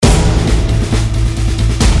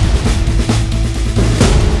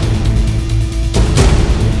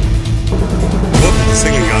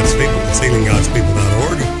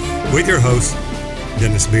host,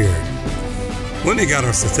 Dennis Beard. When we got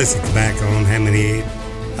our statistics back on how many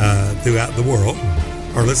throughout the world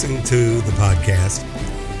are listening to the podcast,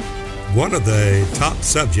 one of the top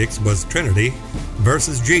subjects was Trinity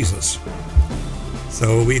versus Jesus.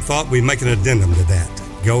 So we thought we'd make an addendum to that,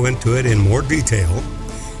 go into it in more detail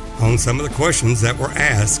on some of the questions that were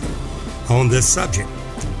asked on this subject,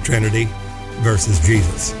 Trinity versus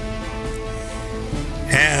Jesus.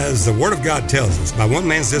 As the Word of God tells us, by one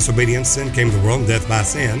man's disobedience, sin came to the world, and death by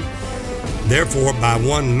sin. Therefore, by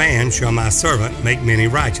one man shall my servant make many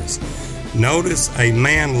righteous. Notice, a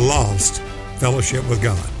man lost fellowship with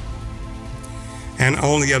God. And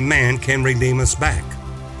only a man can redeem us back.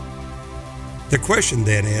 The question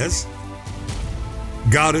then is,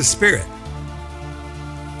 God is spirit.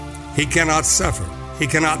 He cannot suffer. He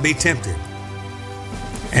cannot be tempted.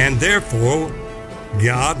 And therefore,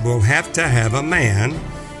 God will have to have a man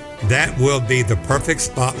that will be the perfect,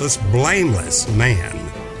 spotless, blameless man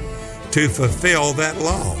to fulfill that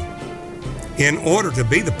law in order to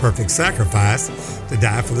be the perfect sacrifice to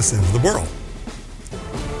die for the sins of the world.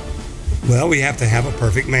 Well, we have to have a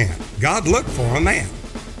perfect man. God looked for a man.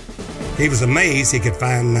 He was amazed he could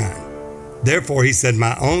find none. Therefore, he said,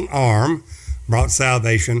 my own arm brought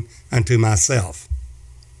salvation unto myself.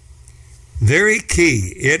 Very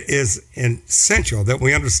key. It is essential that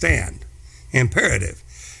we understand, imperative,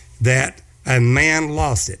 that a man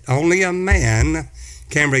lost it. Only a man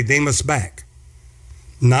can redeem us back.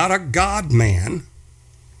 Not a God man,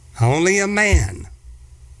 only a man.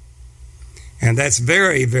 And that's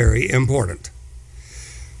very, very important.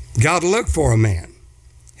 God looked for a man.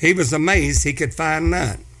 He was amazed he could find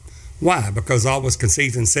none. Why? Because all was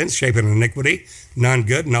conceived in sin, shaping iniquity, none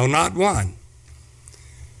good, no, not one.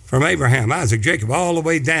 From Abraham, Isaac, Jacob, all the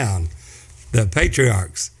way down, the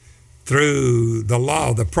patriarchs, through the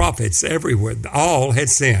law, the prophets, everywhere, all had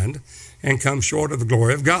sinned and come short of the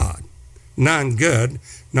glory of God. None good,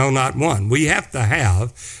 no, not one. We have to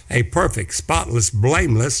have a perfect, spotless,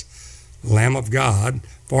 blameless Lamb of God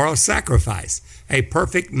for our sacrifice. A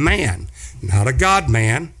perfect man, not a God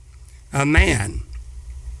man, a man.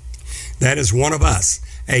 That is one of us,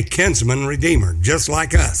 a kinsman redeemer, just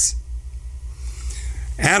like us.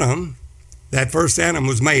 Adam, that first Adam,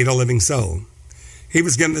 was made a living soul. He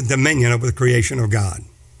was given the dominion over the creation of God.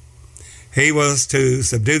 He was to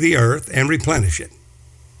subdue the earth and replenish it.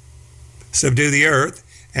 Subdue the earth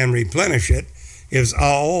and replenish it is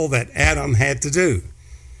all that Adam had to do.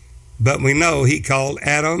 But we know he called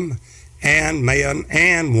Adam and man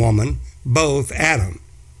and woman both Adam.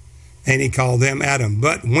 And he called them Adam.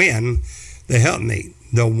 But when the helpmeet,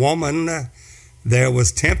 the woman there,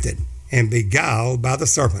 was tempted and beguiled by the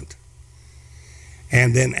serpent.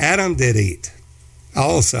 And then Adam did eat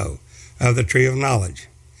also of the tree of knowledge.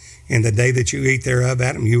 In the day that you eat thereof,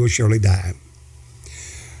 Adam, you will surely die.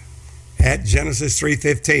 At Genesis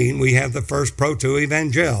 3:15, we have the first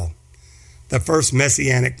proto-evangel, the first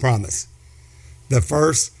messianic promise, the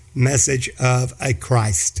first message of a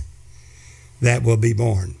Christ that will be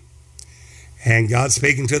born. And God,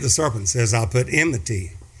 speaking to the serpent, says, I'll put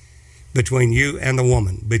enmity between you and the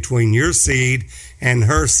woman, between your seed and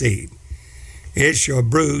her seed. It shall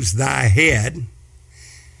bruise thy head,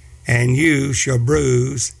 and you shall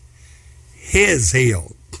bruise his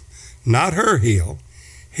heel. Not her heel,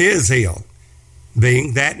 his heel,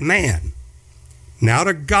 being that man. Not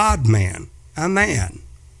a God man, a man.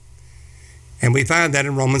 And we find that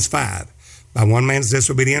in Romans 5. By one man's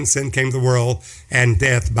disobedience, sin came to the world, and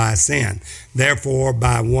death by sin. Therefore,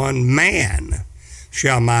 by one man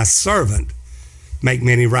shall my servant make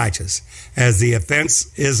many righteous. As the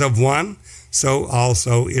offense is of one, so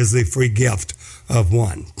also is the free gift of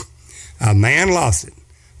one. A man lost it.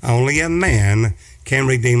 Only a man can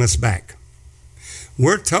redeem us back.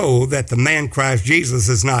 We're told that the man Christ Jesus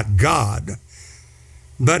is not God,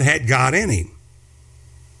 but had God in him.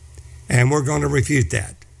 And we're going to refute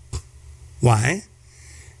that. Why?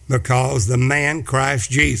 Because the man Christ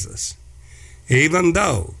Jesus, even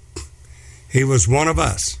though he was one of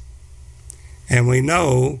us, and we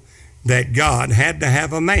know that God had to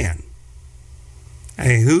have a man,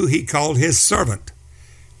 who he called his servant,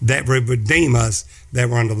 that would redeem us that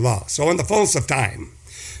were under the law. So in the fullness of time,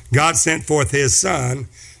 God sent forth his Son,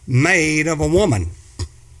 made of a woman.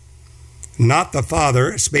 Not the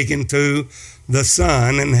Father speaking to the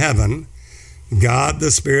Son in heaven, God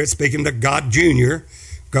the Spirit speaking to God Jr.,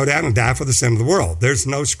 go down and die for the sin of the world. There's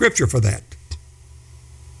no scripture for that.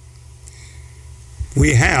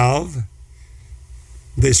 We have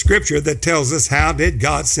the scripture that tells us how did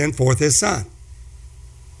God send forth his Son.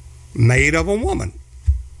 Made of a woman.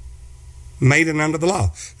 Made and under the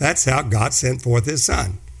law. That's how God sent forth his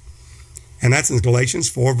Son. And that's in Galatians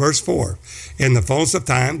 4, verse 4. In the fullness of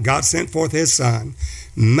time, God sent forth his Son,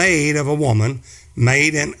 made of a woman,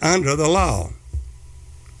 made and under the law.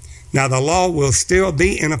 Now, the law will still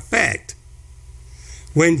be in effect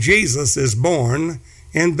when Jesus is born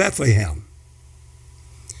in Bethlehem.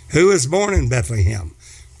 Who is born in Bethlehem?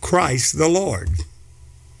 Christ the Lord.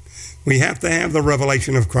 We have to have the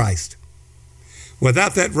revelation of Christ.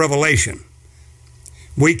 Without that revelation,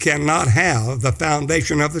 we cannot have the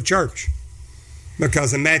foundation of the church.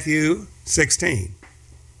 Because in Matthew 16,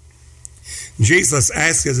 Jesus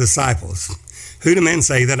asked his disciples, who do men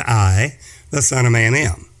say that I, the Son of Man,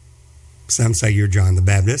 am? Some say you're John the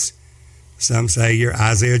Baptist. Some say you're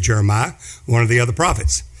Isaiah, Jeremiah, one of the other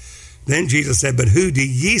prophets. Then Jesus said, but who do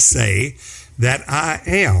ye say that I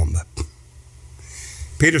am?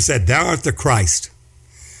 Peter said, thou art the Christ,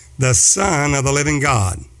 the Son of the living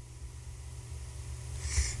God.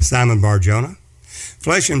 Simon Bar-Jonah,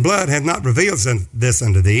 flesh and blood hath not revealed this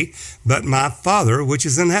unto thee, but my Father which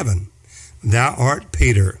is in heaven. Thou art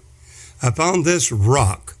Peter. Upon this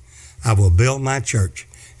rock I will build my church,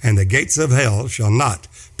 and the gates of hell shall not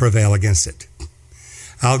prevail against it.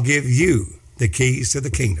 I'll give you the keys to the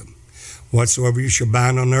kingdom. Whatsoever you shall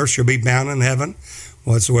bind on earth shall be bound in heaven.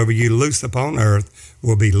 Whatsoever you loose upon earth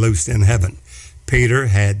will be loosed in heaven. Peter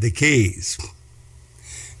had the keys.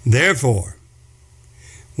 Therefore,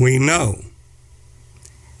 we know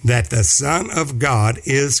that the Son of God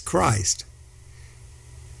is Christ.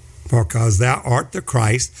 Because thou art the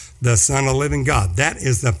Christ, the Son of the living God. That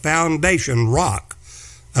is the foundation rock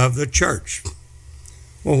of the church.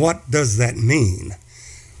 Well, what does that mean?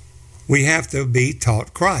 We have to be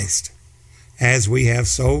taught Christ, as we have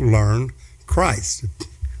so learned Christ.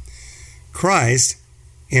 Christ,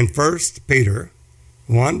 in 1 Peter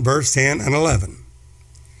 1, verse 10 and 11,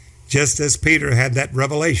 just as Peter had that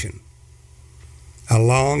revelation,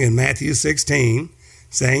 along in Matthew 16,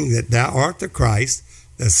 saying that thou art the Christ,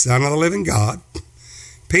 the Son of the living God,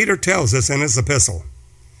 Peter tells us in his epistle,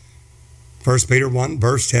 1 Peter 1,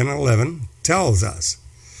 verse 10 and 11, tells us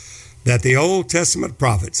that the Old Testament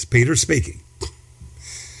prophets, Peter speaking,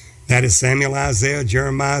 that is Samuel, Isaiah,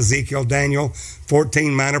 Jeremiah, Ezekiel, Daniel,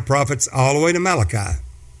 14 minor prophets, all the way to Malachi,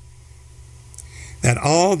 that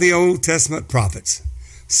all the Old Testament prophets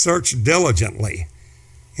searched diligently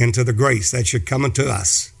into the grace that should come unto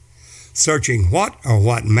us, searching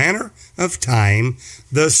what manner of time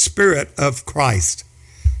the Spirit of Christ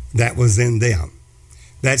that was in them.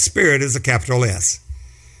 That Spirit is a capital S.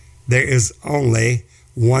 There is only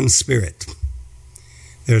one Spirit.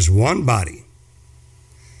 There's one body,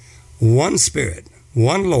 one Spirit,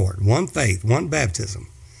 one Lord, one faith, one baptism.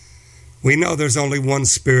 We know there's only one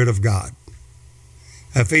Spirit of God.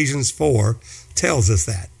 Ephesians 4 tells us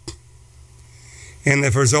that. And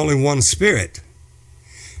if there's only one Spirit,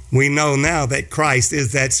 we know now that Christ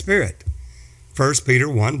is that Spirit. 1 Peter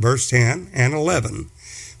 1, verse 10 and 11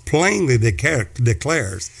 plainly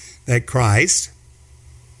declares that Christ,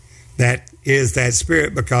 that is that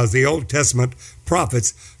Spirit, because the Old Testament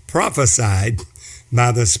prophets prophesied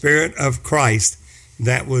by the Spirit of Christ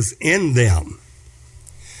that was in them.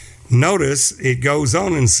 Notice it goes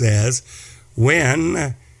on and says,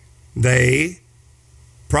 when they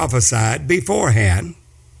prophesied beforehand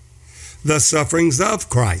the sufferings of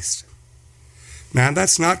Christ. Now,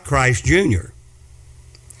 that's not Christ Jr.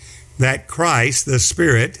 That Christ, the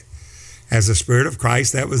Spirit, as the Spirit of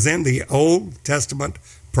Christ that was in the Old Testament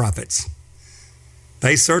prophets.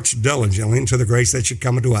 They searched diligently into the grace that should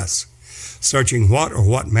come unto us, searching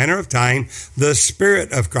what manner of time the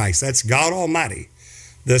Spirit of Christ, that's God Almighty,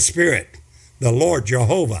 the Spirit, the Lord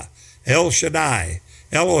Jehovah, El Shaddai,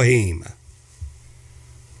 Elohim.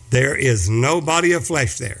 There is no body of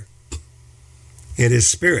flesh there. It is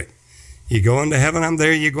Spirit. You go into heaven, I'm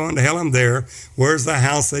there. You go into hell, I'm there. Where's the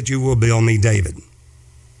house that you will build me, David?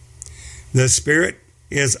 The Spirit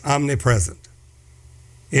is omnipresent.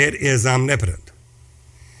 It is omnipotent.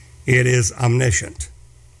 It is omniscient.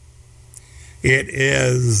 It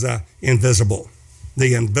is invisible,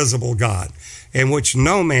 the invisible God, in which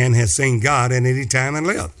no man has seen God at any time and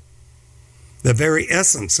lived. The very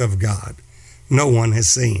essence of God, no one has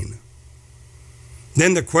seen.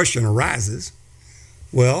 Then the question arises,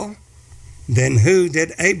 well, then who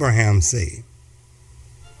did Abraham see?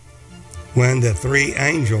 When the three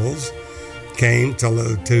angels came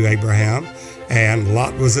to Abraham, and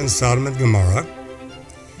Lot was in Sodom and Gomorrah,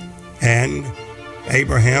 and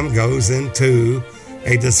Abraham goes into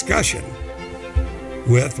a discussion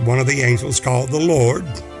with one of the angels called the Lord,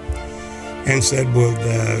 and said, will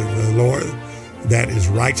the Lord that is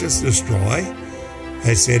righteous destroy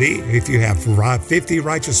a city if you have 50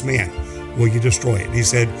 righteous men? will you destroy it? He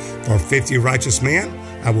said, for 50 righteous men,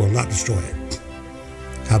 I will not destroy it.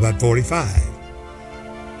 How about 45?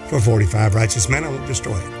 For 45 righteous men, I won't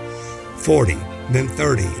destroy it. 40, then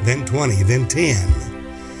 30, then 20, then 10.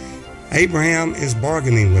 Abraham is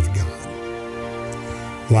bargaining with God.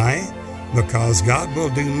 Why? Because God will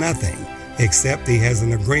do nothing except he has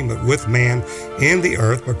an agreement with man in the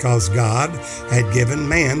earth, because God had given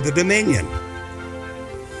man the dominion.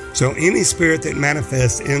 So any spirit that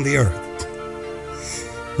manifests in the earth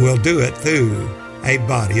will do it through a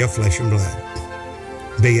body of flesh and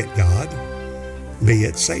blood, be it God, be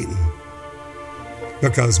it Satan,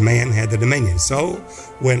 because man had the dominion. So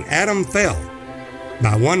when Adam fell,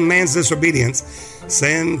 by one man's disobedience,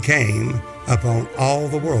 sin came upon all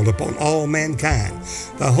the world, upon all mankind.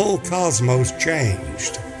 The whole cosmos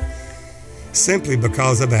changed simply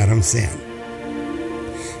because of Adam's sin.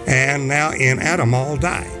 And now in Adam all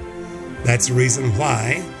die. That's the reason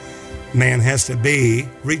why man has to be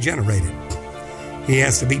regenerated. He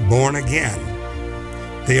has to be born again.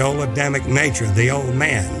 The old Adamic nature, the old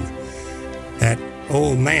man, that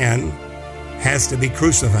old man has to be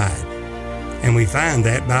crucified. And we find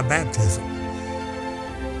that by baptism,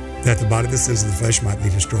 that the body of the sins of the flesh might be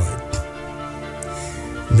destroyed.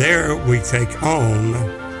 There we take on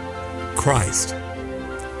Christ.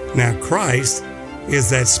 Now Christ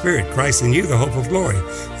is that Spirit, Christ in you, the hope of glory.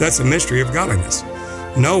 That's a mystery of godliness.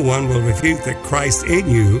 No one will refute that Christ in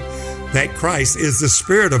you, that Christ is the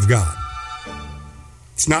Spirit of God.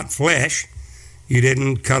 It's not flesh. You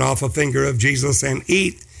didn't cut off a finger of Jesus and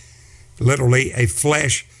eat literally a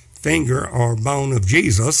flesh finger or bone of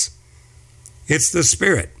Jesus. It's the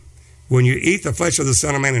Spirit. When you eat the flesh of the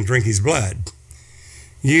Son of Man and drink his blood,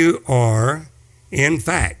 you are, in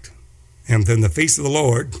fact, and within the feast of the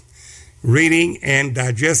Lord, reading and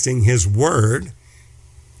digesting his word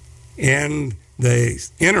in the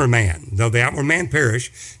inner man. Though the outward man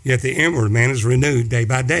perish, yet the inward man is renewed day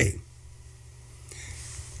by day.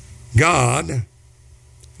 God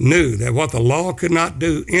knew that what the law could not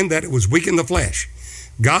do, in that it was weak in the flesh,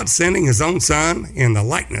 God sending his own Son in the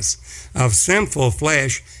likeness of sinful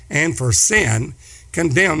flesh, and for sin,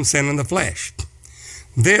 condemned sin in the flesh.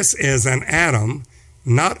 This is an Adam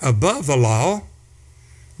not above the law,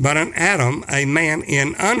 but an Adam, a man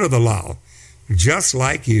in under the law, just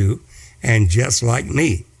like you and just like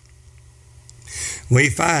me. We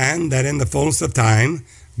find that in the fullness of time,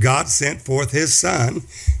 God sent forth his Son,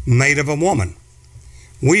 made of a woman.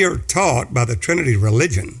 We are taught by the Trinity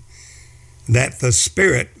religion that the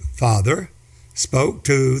Spirit, Father, spoke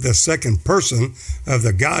to the second person of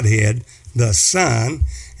the Godhead, the Son,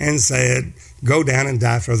 and said, go down and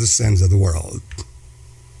die for the sins of the world.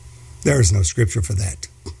 There is no scripture for that.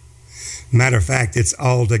 Matter of fact, it's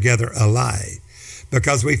altogether a lie,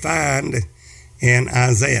 because we find in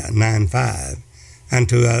Isaiah 9:5,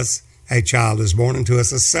 unto us a child is born, unto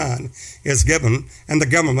us a son is given, and the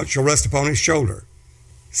government shall rest upon his shoulder.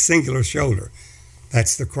 Singular shoulder.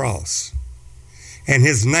 That's the cross. And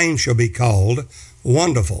his name shall be called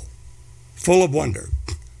Wonderful, full of wonder,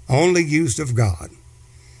 only used of God.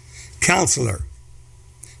 Counselor,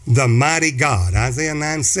 the mighty God. Isaiah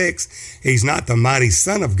 9:6, he's not the mighty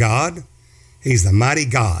Son of God, he's the mighty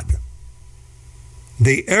God.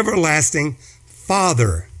 The everlasting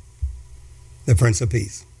Father, the Prince of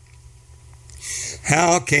Peace.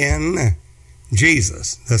 How can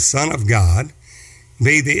Jesus, the Son of God,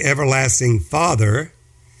 be the everlasting Father?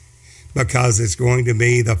 Because it's going to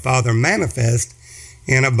be the Father manifest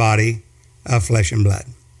in a body of flesh and blood.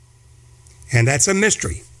 And that's a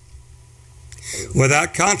mystery.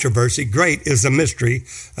 Without controversy, great is the mystery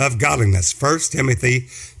of godliness. 1 Timothy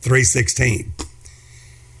 3:16.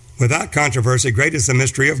 Without controversy, great is the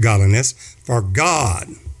mystery of godliness, for God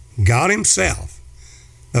himself,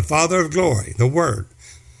 the Father of glory, the Word,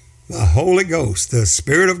 the Holy Ghost, the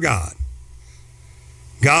Spirit of God,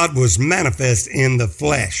 God was manifest in the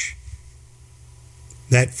flesh.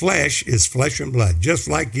 That flesh is flesh and blood, just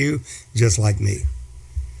like you, just like me.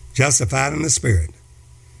 Justified in the Spirit.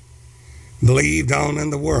 Believed on in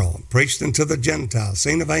the world, preached unto the Gentiles,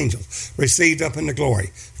 seen of angels, received up into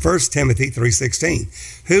glory. 1 Timothy 3:16.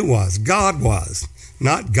 Who was? God was.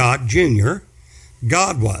 Not God Jr.,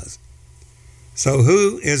 God was. So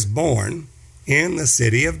who is born in the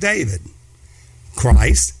city of David?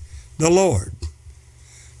 Christ the Lord.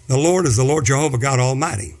 The Lord is the Lord Jehovah God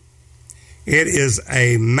Almighty. It is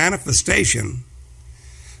a manifestation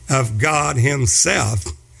of God himself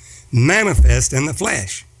manifest in the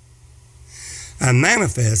flesh. A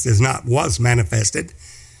manifest is not was manifested.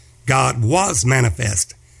 God was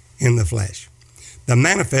manifest in the flesh. The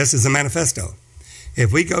manifest is a manifesto.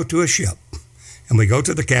 If we go to a ship And we go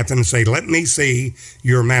to the captain and say, let me see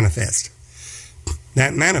your manifest.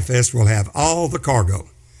 That manifest will have all the cargo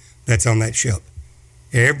that's on that ship.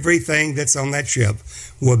 Everything that's on that ship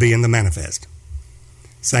will be in the manifest.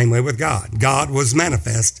 Same way with God. God was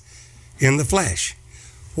manifest in the flesh.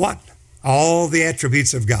 What? All the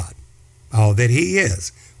attributes of God, all that he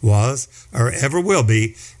is, was, or ever will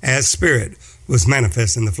be, as spirit, was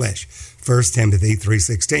manifest in the flesh. 1 Timothy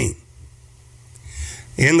 3:16.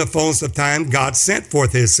 In the fullness of time, God sent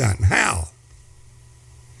forth his Son. How?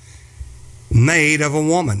 Made of a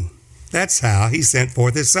woman. That's how he sent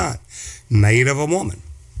forth his Son. Made of a woman.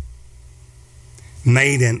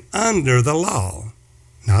 Made in under the law.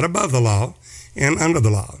 Not above the law, and under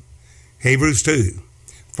the law. Hebrews 2.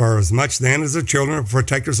 For as much then as the children are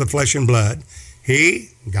partakers of flesh and blood, he,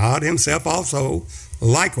 God himself also,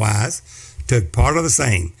 likewise, took part of the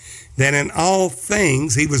same, that in all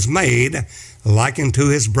things he was made like unto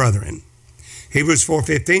his brethren. Hebrews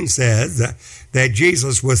 4:15 says that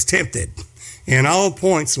Jesus was tempted in all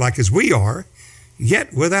points like as we are,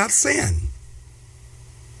 yet without sin.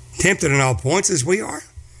 Tempted in all points as we are?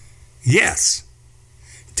 Yes.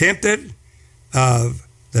 Tempted of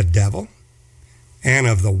the devil and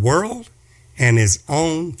of the world and his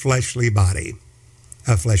own fleshly body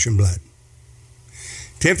of flesh and blood.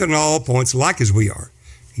 Tempted in all points like as we are,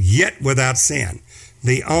 yet without sin.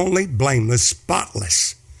 The only blameless,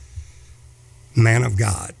 spotless man of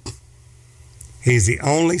God. He's the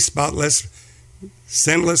only spotless,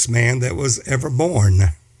 sinless man that was ever born.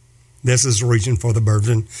 This is the reason for the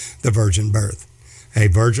virgin birth. A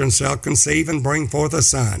virgin shall conceive and bring forth a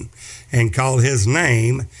son, and call his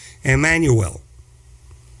name Emmanuel.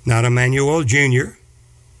 Not Emmanuel Jr.,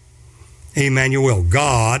 Emmanuel,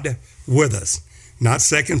 God with us. Not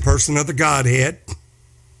second person of the Godhead,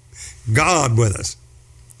 God with us.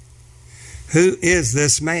 Who is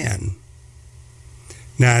this man?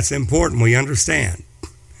 Now it's important we understand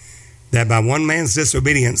that by one man's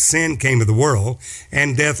disobedience, sin came to the world,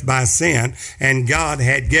 and death by sin, and God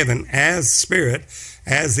had given as Spirit,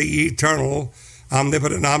 as the eternal,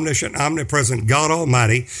 omnipotent, omniscient, omnipresent God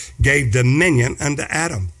Almighty, gave dominion unto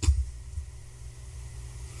Adam.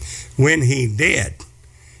 When he did,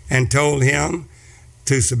 and told him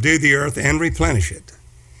to subdue the earth and replenish it,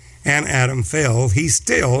 and Adam fell, he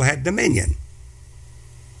still had dominion,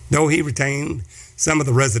 though he retained some of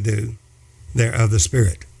the residue there of the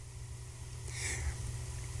Spirit.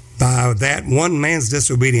 By that one man's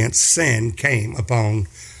disobedience, sin came upon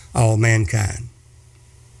all mankind.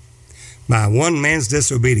 By one man's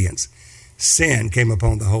disobedience, sin came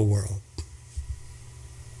upon the whole world.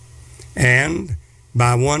 And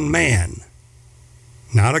by one man,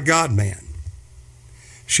 not a God-man,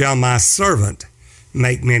 shall my servant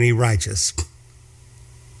make many righteous.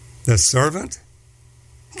 The servant?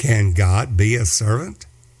 Can God be a servant?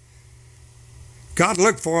 God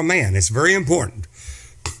looked for a man. It's very important.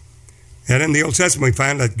 And in the Old Testament we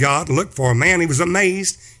find that God looked for a man. He was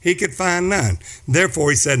amazed he could find none.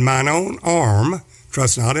 Therefore he said, mine own arm,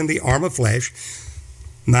 trust not in the arm of flesh,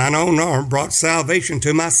 mine own arm brought salvation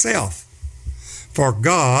to myself. For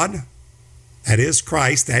God, that is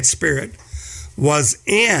Christ, that Spirit, was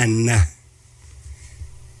in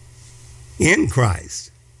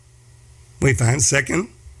Christ. We find 2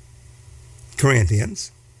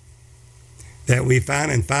 Corinthians, that we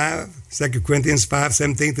find in 2 Corinthians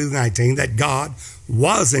 5:17 through 19, that God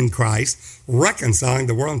was in Christ, reconciling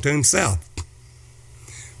the world to himself.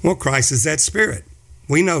 Well, Christ is that Spirit.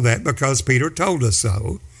 We know that because Peter told us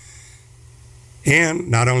so. In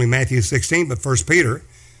not only Matthew 16, but 1 Peter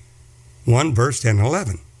 1, verse 10 and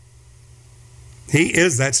 11. He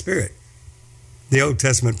is that Spirit. The Old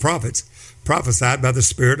Testament prophets prophesied by the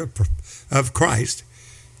Spirit of Christ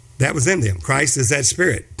that was in them. Christ is that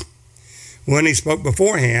Spirit. When he spoke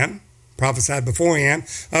beforehand, prophesied beforehand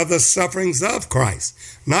of the sufferings of Christ.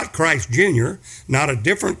 Not Christ Jr., not a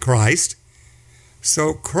different Christ.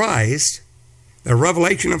 So Christ, the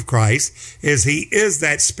revelation of Christ, is he is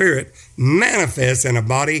that Spirit manifest in a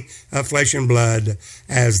body of flesh and blood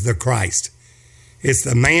as the Christ. It's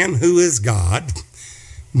the man who is God,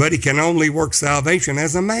 but he can only work salvation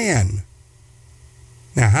as a man.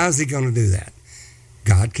 Now, how's he going to do that?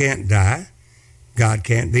 God can't die. God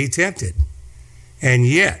can't be tempted. And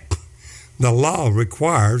yet, the law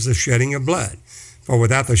requires the shedding of blood. For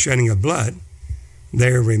without the shedding of blood,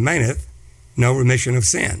 there remaineth no remission of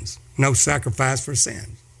sins, no sacrifice for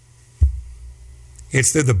sins.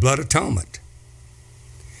 It's through the blood atonement.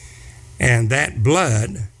 And that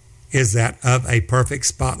blood is that of a perfect,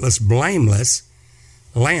 spotless, blameless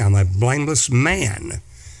lamb, a blameless man,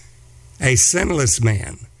 a sinless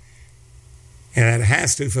man. And it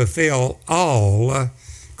has to fulfill all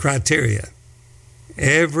criteria.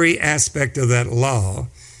 Every aspect of that law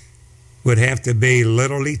would have to be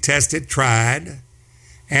literally tested, tried,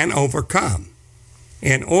 and overcome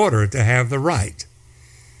in order to have the right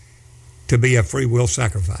to be a free will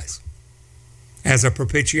sacrifice as a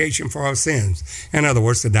propitiation for our sins. In other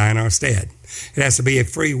words, to die in our stead. It has to be a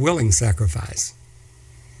free willing sacrifice.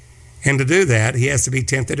 And to do that, he has to be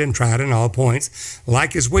tempted and tried in all points,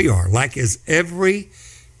 like as we are, like as every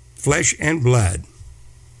flesh and blood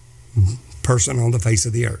person on the face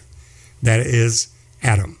of the earth. That is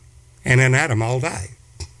Adam. And in Adam, all die.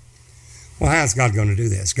 Well, how is God going to do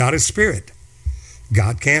this? God is spirit.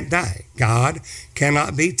 God can't die. God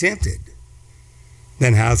cannot be tempted.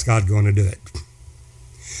 Then how is God going to do it?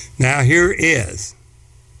 Now, here is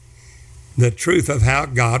the truth of how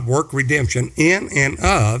God worked redemption in and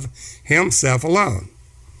of himself alone.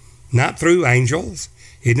 Not through angels.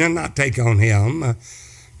 He did not take on him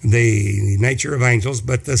the nature of angels,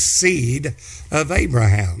 but the seed of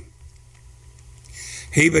Abraham.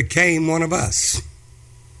 He became one of us,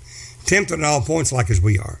 tempted at all points like as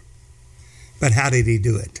we are. But how did he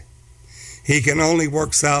do it? He can only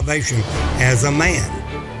work salvation as a man,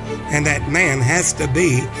 and that man has to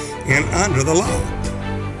be in under the law.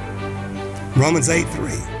 Romans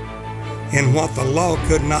 8:3. And what the law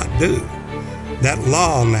could not do, that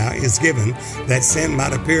law now is given that sin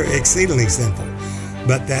might appear exceedingly sinful.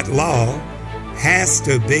 But that law has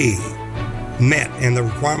to be met, and the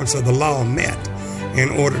requirements of the law met, in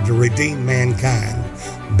order to redeem mankind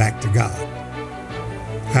back to God.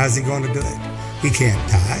 How's he going to do it? He can't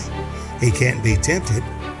die. He can't be tempted.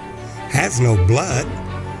 Has no blood.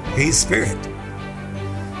 He's spirit.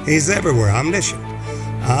 He's everywhere, omniscient,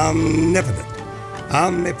 omnipotent,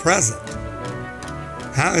 omnipresent.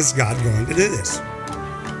 How is God going to do this?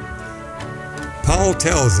 Paul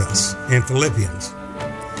tells us in Philippians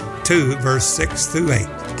 2, verse 6 through 8,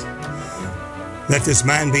 let this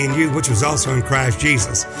mind be in you, which was also in Christ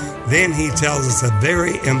Jesus. Then he tells us a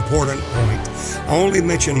very important point, only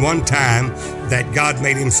mentioned one time, that God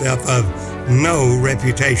made himself of no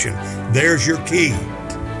reputation. There's your key.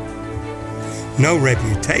 No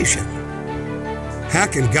reputation. How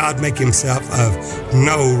can God make himself of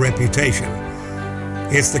no reputation?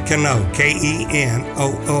 It's the keno,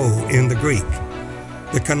 K-E-N-O-O in the Greek,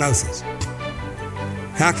 the kenosis.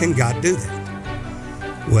 How can God do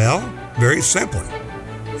that? Well, very simply,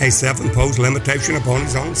 a self-imposed limitation upon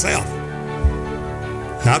his own self.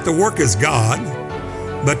 Not to work as God,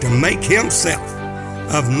 but to make himself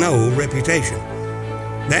of no reputation.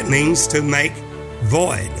 That means to make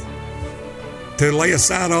void, to lay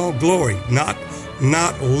aside all glory, not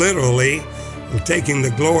literally taking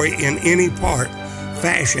the glory in any part,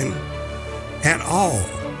 fashion at all.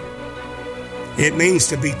 It means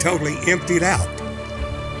to be totally emptied out.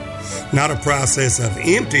 Not a process of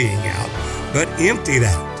emptying out, but emptied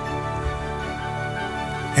out.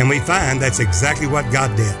 And we find that's exactly what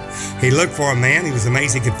God did. He looked for a man. He was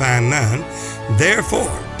amazed he could find none.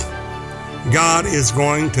 Therefore, God is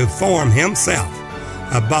going to form himself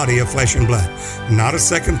a body of flesh and blood. Not a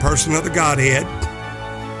second person of the Godhead.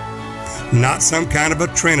 Not some kind of a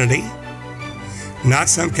Trinity. Not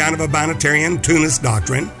some kind of a binitarian Tunist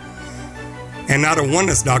doctrine. And not a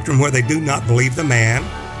oneness doctrine where they do not believe the man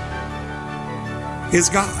is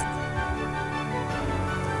God.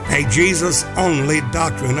 A Jesus-only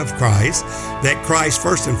doctrine of Christ, that Christ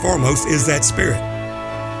first and foremost is that Spirit.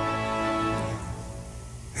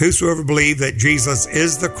 Whosoever believes that Jesus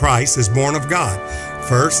is the Christ is born of God.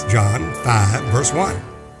 1 John 5, verse 1.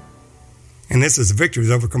 And this is the victory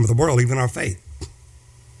that overcometh the world, even our faith.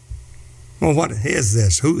 Well, what is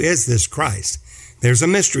this? Who is this Christ? There's a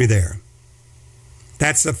mystery there.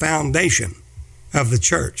 That's the foundation of the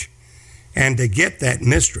church. And to get that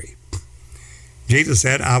mystery, Jesus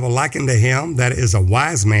said, I will liken to him that is a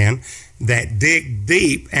wise man that digged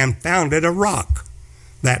deep and founded a rock.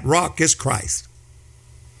 That rock is Christ.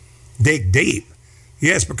 Dig deep.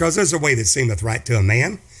 Yes, because there's a way that seemeth right to a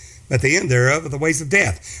man, but the end thereof are the ways of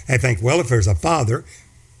death. I think, well, if there's a father,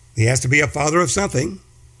 he has to be a father of something.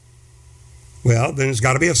 Well, then there's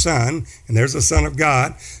got to be a son, and there's a son of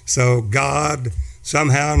God. So God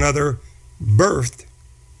somehow or another birthed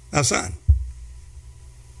a son.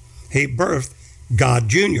 He birthed God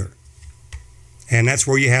Jr. And that's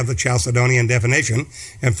where you have the Chalcedonian definition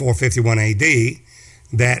in 451 AD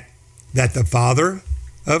that the Father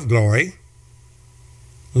of glory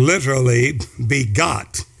literally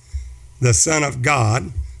begot the Son of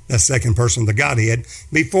God, the second person of the Godhead,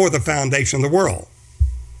 before the foundation of the world.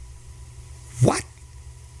 What?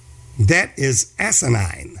 That is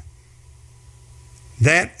asinine.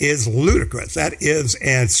 That is ludicrous. That is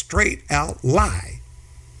a straight out lie.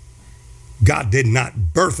 God did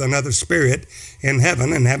not birth another spirit in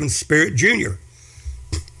heaven and heaven's spirit junior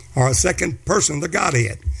or a second person of the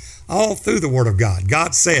Godhead. All through the Word of God,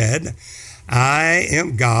 God said, I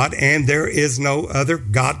am God and there is no other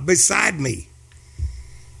God beside me.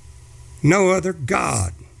 No other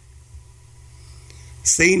God.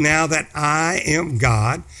 See now that I am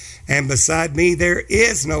God and beside me there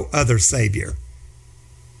is no other Savior.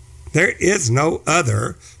 There is no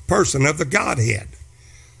other person of the Godhead.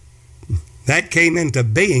 That came into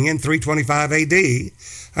being in 325 AD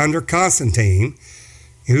under Constantine,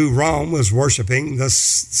 who Rome was worshiping the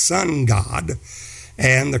sun god,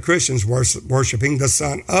 and the Christians were worshiping the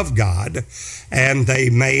Son of God, and they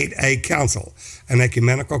made a council, an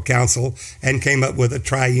ecumenical council, and came up with a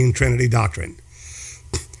triune Trinity doctrine.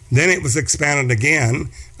 Then it was expanded again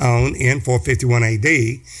on in 451 AD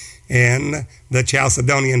in the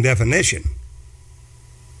Chalcedonian definition,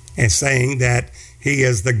 and saying that he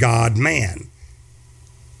is the God-man.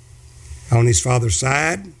 On his father's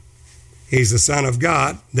side, he's the Son of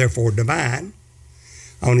God, therefore divine.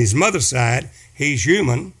 On his mother's side, he's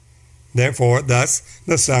human, therefore thus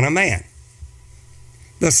the Son of Man.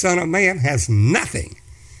 The Son of Man has nothing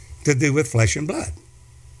to do with flesh and blood.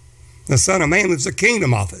 The Son of Man is the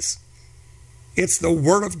kingdom office. It's the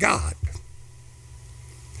Word of God.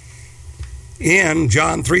 In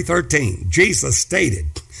John 3:13, Jesus stated,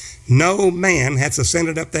 no man hath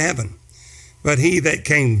ascended up to heaven, but he that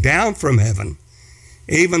came down from heaven,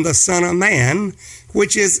 even the Son of Man,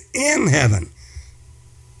 which is in heaven.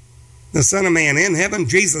 The Son of Man in heaven,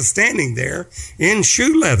 Jesus standing there in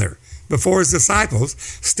shoe leather before his disciples,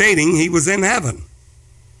 stating he was in heaven.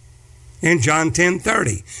 In John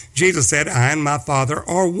 10:30, Jesus said, I and my Father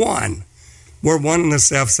are one. We're one in the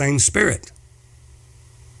self-same Spirit.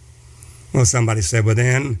 Well, somebody said, well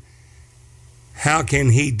then, how can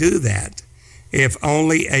he do that? If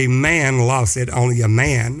only a man lost it, only a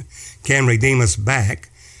man can redeem us back.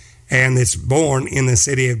 And it's born in the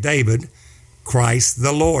city of David, Christ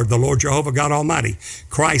the Lord Jehovah God Almighty.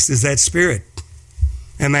 Christ is that Spirit.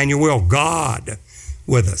 Emmanuel, God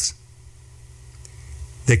with us.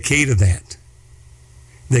 The key to that,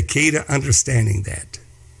 the key to understanding that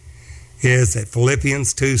is that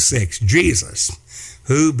Philippians 2:6, Jesus,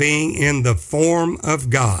 who being in the form of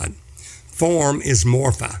God, form is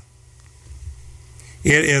morpha.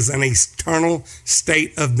 It is an eternal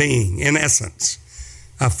state of being, in essence,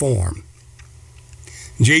 a form.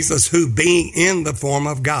 Jesus, who being in the form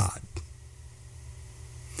of God,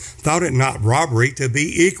 thought it not robbery to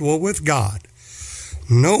be equal with God.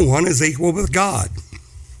 No one is equal with God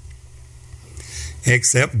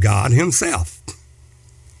except God himself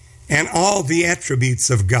and all the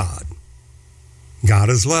attributes of God. God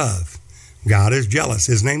is love. God is jealous.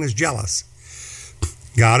 His name is jealous.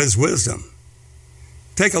 God is wisdom.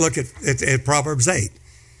 Take a look at Proverbs 8.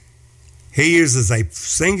 He uses a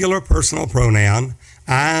singular personal pronoun,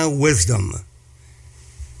 I, wisdom,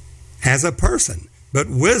 as a person. But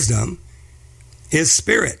wisdom is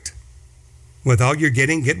spirit. With all you're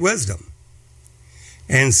getting, get wisdom.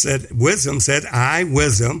 And wisdom said, I,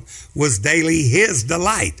 wisdom, was daily his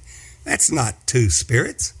delight. That's not two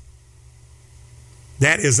spirits.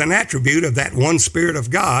 That is an attribute of that one Spirit of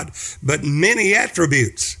God, but many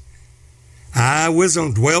attributes. I,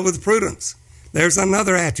 wisdom, dwell with prudence. There's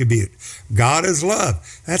another attribute. God is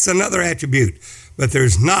love. That's another attribute. But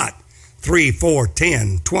there's not 3, 4,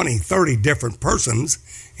 10, 20, 30 different persons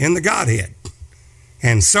in the Godhead.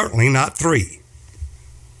 And certainly not 3.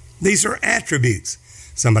 These are attributes.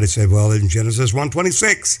 Somebody said, well, in Genesis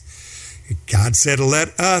 1:26, God said,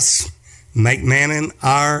 let us make man in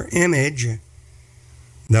our image.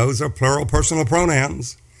 Those are plural personal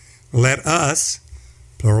pronouns. Let us,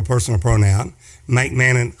 plural personal pronoun, make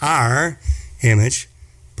man in our image,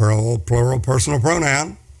 plural personal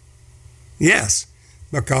pronoun. Yes,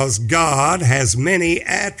 because God has many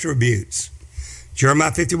attributes.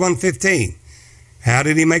 Jeremiah 51:15. How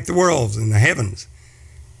did he make the worlds and the heavens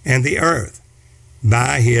and the earth?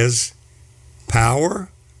 By his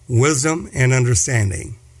power, wisdom, and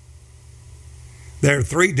understanding. There are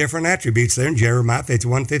 3 different attributes there in Jeremiah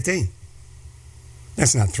 51:15.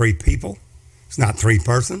 That's not 3 people. It's not 3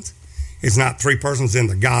 persons. It's not 3 persons in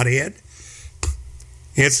the Godhead.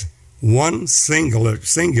 It's one singular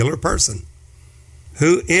person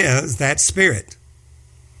who is that Spirit,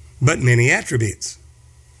 but many attributes.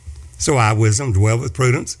 So I, wisdom, dwell with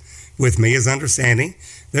prudence. With me is understanding.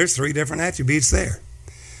 There's 3 different attributes there.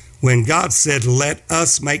 When God said, let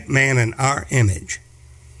us make man in our image,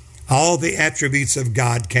 all the attributes of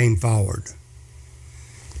God came forward.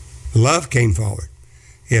 Love came forward.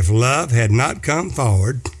 If love had not come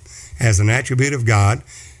forward as an attribute of God,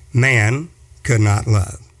 man could not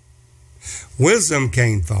love. Wisdom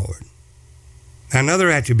came forward, another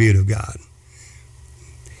attribute of God.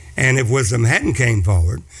 And if wisdom hadn't came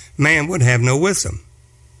forward, man would have no wisdom.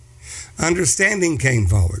 Understanding came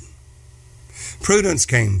forward. Prudence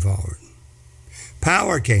came forward.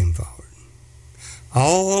 Power came forward.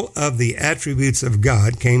 All of the attributes of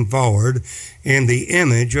God came forward in the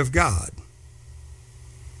image of God.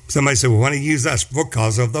 Somebody said, well, why do you use us?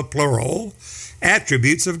 Because of the plural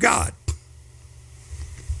attributes of God.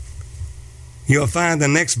 You'll find the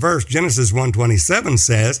next verse, Genesis 1:27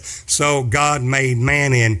 says, so God made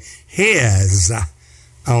man in his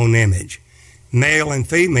own image. Male and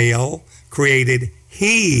female created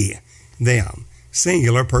he them.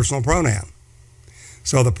 Singular personal pronoun.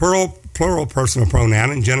 So the plural personal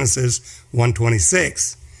pronoun in Genesis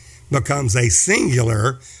 1:26 becomes a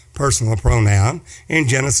singular personal pronoun in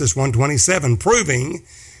Genesis 1:27, proving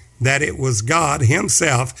that it was God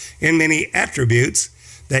himself in many attributes,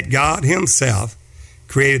 that God himself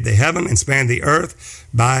created the heaven and spanned the earth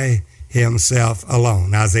by himself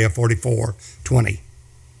alone. Isaiah 44:20.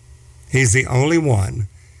 He's the only one.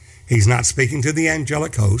 He's not speaking to the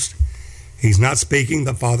angelic host. He's not speaking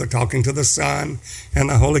the Father talking to the Son and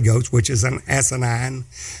the Holy Ghost, which is an asinine,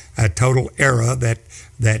 a total error that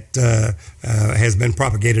has been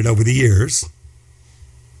propagated over the years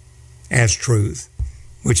as truth,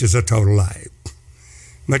 which is a total lie.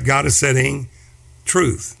 But God is setting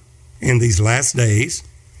truth in these last days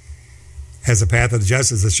as the path of the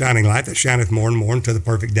just is a shining light that shineth more and more into the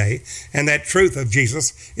perfect day. And that truth of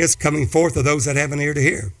Jesus is coming forth to those that have an ear to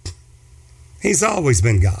hear. He's always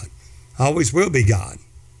been God, always will be God.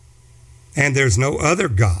 And there's no other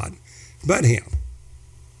God but him.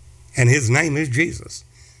 And his name is Jesus.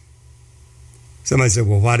 Somebody said,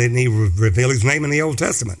 well, why didn't he reveal his name in the Old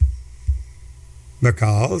Testament?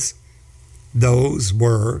 Because those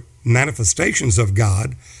were manifestations of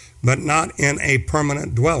God, but not in a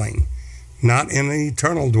permanent dwelling, not in an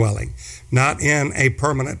eternal dwelling, not in a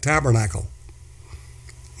permanent tabernacle.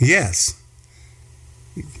 Yes,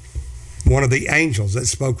 one of the angels that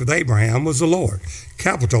spoke with Abraham was the Lord.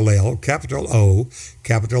 Capital L, capital O,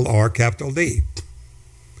 capital R, capital D.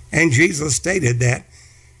 And Jesus stated that.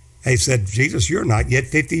 They said, Jesus, you're not yet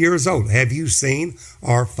 50 years old. Have you seen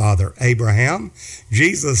our father Abraham?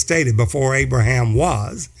 Jesus stated, before Abraham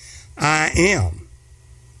was, I am.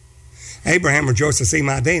 Abraham rejoiced to see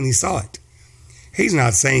my day, and he saw it. He's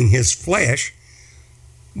not saying his flesh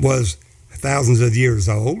was thousands of years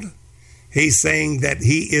old. He's saying that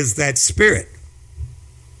he is that spirit.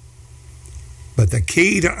 But the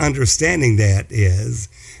key to understanding that is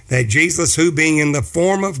that Jesus, who being in the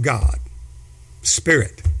form of God,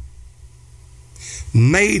 spirit,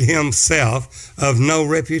 made himself of no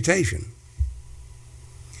reputation.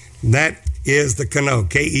 That is the Kenoo,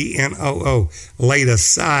 K-E-N-O-O, laid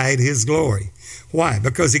aside his glory. Why?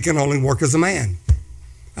 Because he can only work as a man.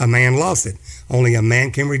 A man lost it. Only a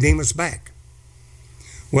man can redeem us back.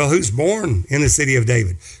 Well, who's born in the city of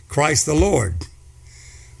David? Christ the Lord.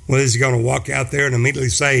 Well, is he going to walk out there and immediately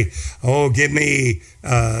say, oh, give me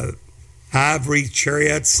ivory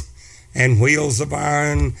chariots and wheels of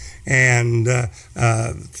iron and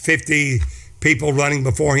 50 people running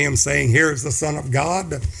before him saying, here's the Son of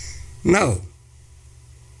God? No.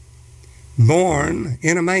 Born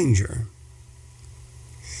in a manger.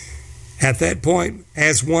 At that point,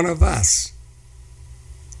 as one of us.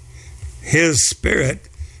 His spirit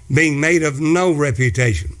being made of no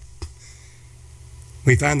reputation.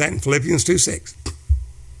 We find that in Philippians 2:6.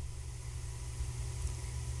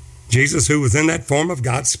 Jesus, who was in that form of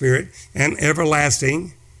God's Spirit, an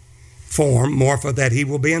everlasting form, morpha that he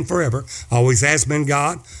will be in forever, always has been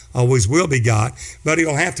God, always will be God, but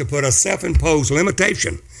he'll have to put a self-imposed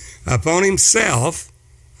limitation upon himself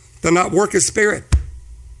to not work his spirit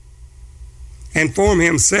and form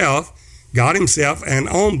himself, God himself, an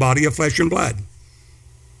own body of flesh and blood,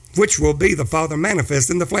 which will be the Father manifest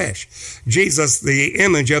in the flesh. Jesus, the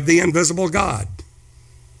image of the invisible God.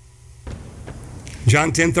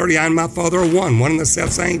 John 10:30, I and my Father are one in the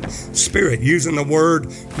self-same Spirit, using the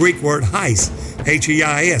Greek word heis,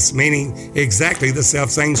 H-E-I-S, meaning exactly the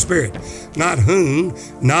self-same Spirit. Not whom,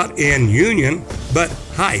 not in union, but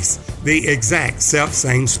heis, the exact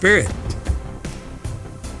self-same Spirit.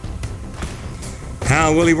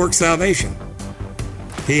 How will he work salvation?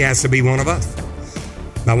 He has to be one of us.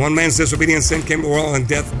 By one man's disobedience, sin came to the world, and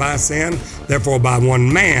death by sin. Therefore, by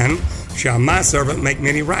one man shall my servant make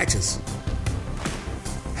many righteous.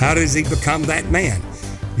 How does he become that man?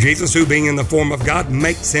 Jesus, who being in the form of God,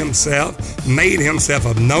 made himself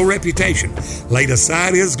of no reputation, laid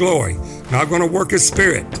aside his glory, not going to work his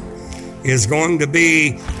Spirit, is going to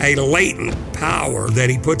be a latent power that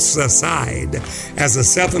he puts aside as a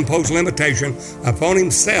self-imposed limitation upon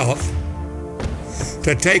himself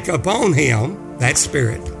to take upon him, that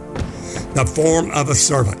Spirit, the form of a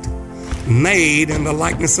servant, made in the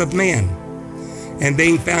likeness of men, and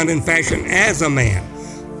being found in fashion as a man,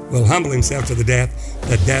 will humble himself to the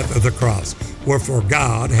death of the cross. Wherefore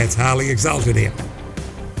God has highly exalted him.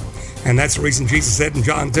 And that's the reason Jesus said in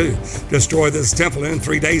John 2, destroy this temple, and in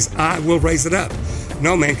 3 days I will raise it up.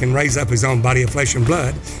 No man can raise up his own body of flesh and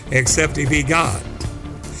blood except he be God.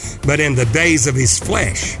 But in the days of his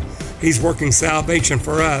flesh, he's working salvation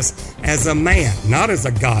for us as a man, not as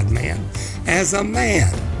a God man, as a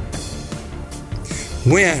man.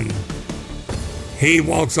 When he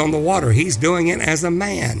walks on the water, he's doing it as a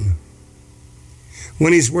man.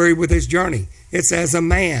 When he's weary with his journey, it's as a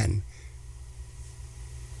man.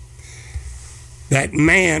 That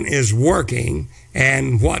man is working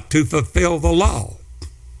and what? To fulfill the law.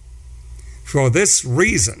 For this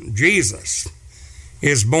reason, Jesus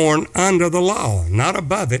is born under the law, not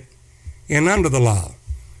above it, and under the law.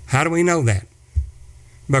 How do we know that?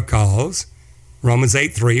 Because Romans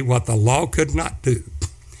 8:3, what the law could not do,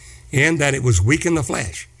 in that it was weak in the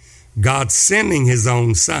flesh, God sending his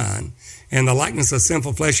own Son in the likeness of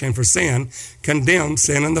sinful flesh and for sin, condemned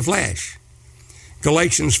sin in the flesh.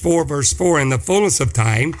 Galatians 4 verse 4, in the fullness of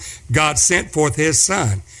time, God sent forth his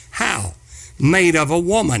Son. How? Made of a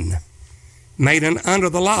woman, made under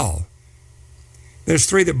the law. There's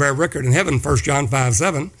three that bear record in heaven, 1 John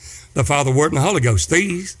 5:7, the Father, Word, and the Holy Ghost.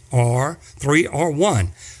 These are three or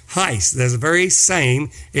one. Heist, there's the very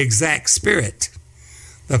same exact Spirit.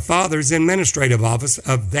 The Father's administrative office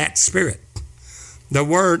of that Spirit. The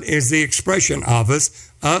Word is the expression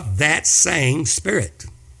office of that same Spirit.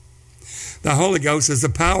 The Holy Ghost is the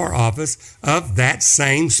power office of that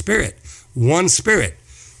same Spirit. One Spirit.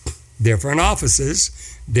 Different offices,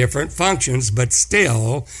 different functions, but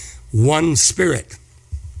still one Spirit.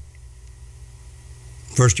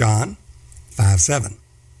 1 John 5:7.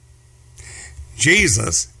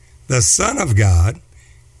 Jesus, the Son of God,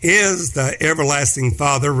 is the everlasting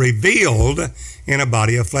Father revealed in a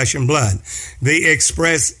body of flesh and blood. The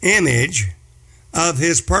express image of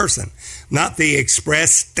his person. Not the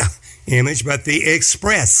expressed image, but the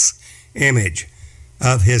express image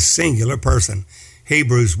of his singular person.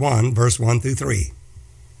 Hebrews 1, verse 1 through 3.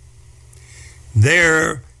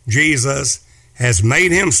 There, Jesus has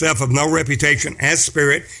made himself of no reputation as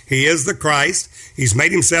Spirit. He is the Christ. He's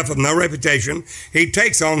made himself of no reputation. He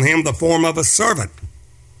takes on him the form of a servant,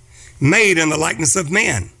 made in the likeness of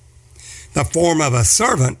men. The form of a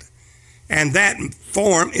servant, and that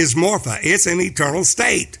form is morpha. It's an eternal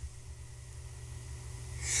state.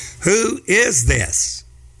 Who is this?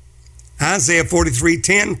 Isaiah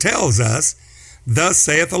 43:10 tells us, thus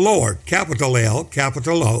saith the Lord, capital L,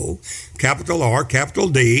 capital O, capital R, capital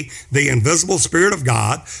D, the invisible Spirit of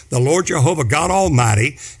God, the Lord Jehovah God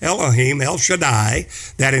Almighty, Elohim, El Shaddai,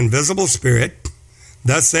 that invisible Spirit,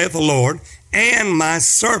 thus saith the Lord, and my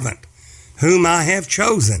servant, whom I have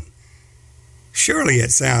chosen. Surely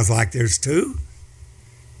it sounds like there's two,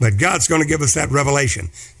 but God's going to give us that revelation,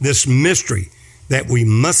 this mystery that we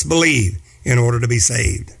must believe in order to be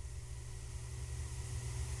saved.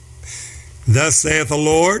 Thus saith the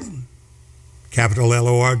Lord, capital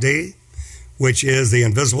L-O-R-D, which is the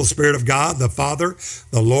invisible Spirit of God, the Father,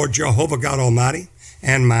 the Lord Jehovah God Almighty,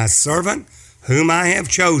 and my servant, whom I have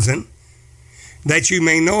chosen, that you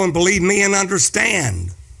may know and believe me and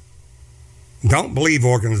understand. Don't believe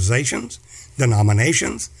organizations,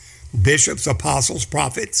 denominations, bishops, apostles,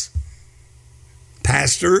 prophets,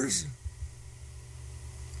 pastors,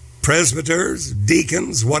 presbyters,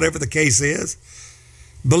 deacons, whatever the case is.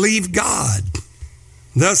 Believe God.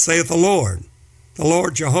 Thus saith the Lord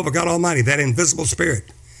Jehovah God Almighty, that invisible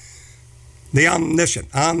Spirit, the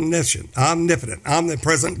omniscient, omnipotent,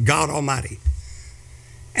 omnipresent God Almighty,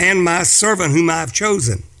 and my servant whom I have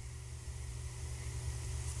chosen.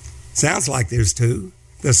 Sounds like there's two.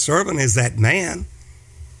 The servant is that man,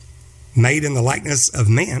 made in the likeness of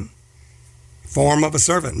men, form of a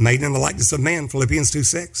servant, made in the likeness of man, Philippians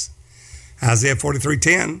 2:6. Isaiah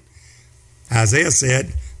 43:10, Isaiah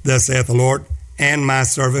said, thus saith the Lord, and my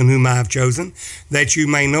servant whom I have chosen, that you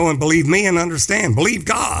may know and believe me and understand. Believe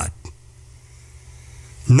God.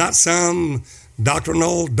 Not some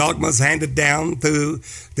doctrinal dogmas handed down through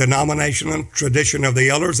denominational tradition of the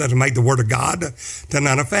elders that have made the Word of God to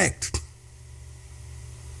none effect.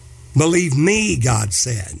 Believe me, God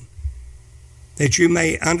said, that you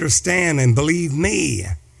may understand and believe me.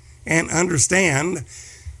 and understand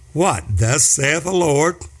what? Thus saith the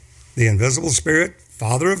Lord, the invisible Spirit,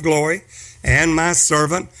 Father of glory, and my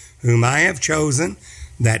servant, whom I have chosen,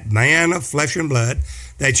 that man of flesh and blood,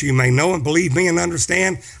 that you may know and believe me and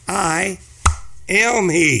understand, I am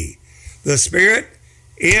he. The Spirit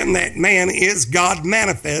in that man is God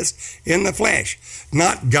manifest in the flesh.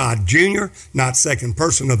 Not God Jr., not second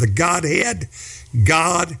person of the Godhead,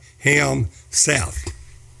 God himself.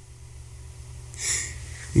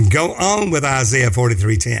 Go on with Isaiah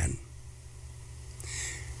 43:10.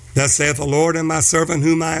 Thus saith the Lord, and my servant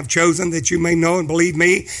whom I have chosen, that you may know and believe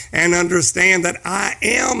me and understand that I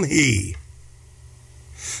am he.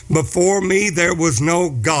 Before me there was no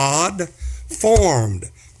God formed.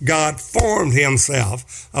 God formed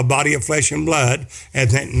himself, a body of flesh and blood, and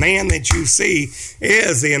that man that you see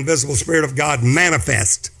is the invisible Spirit of God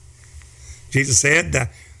manifest. Jesus said,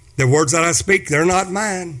 the words that I speak, they're not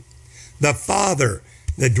mine. The Father,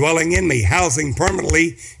 the dwelling in me, housing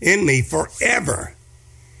permanently in me forever.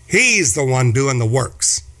 He's the one doing the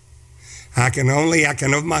works. I can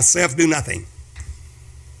of myself do nothing.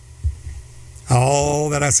 All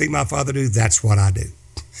that I see my Father do, that's what I do.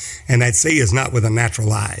 And that see is not with a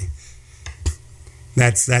natural eye.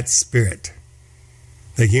 That's that spirit,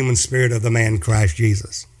 the human spirit of the man Christ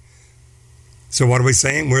Jesus. So what are we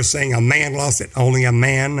saying? We're saying a man lost it. Only a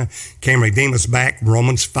man can redeem us back.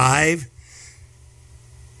 Romans 5.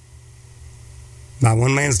 By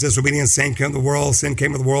one man's disobedience, sin came to the world, sin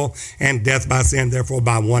came to the world, and death by sin. Therefore,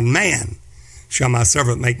 by one man shall my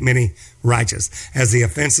servant make many righteous. As the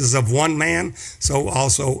offenses of one man, so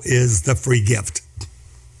also is the free gift.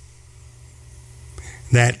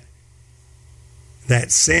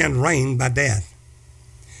 That sin reigned by death.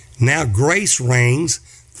 Now grace reigns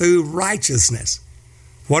through righteousness.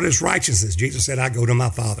 What is righteousness? Jesus said, I go to my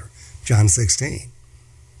Father. John 16.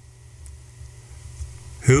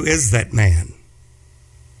 Who is that man?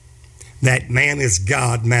 That man is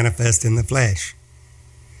God manifest in the flesh.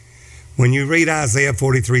 When you read Isaiah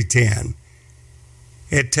 43:10,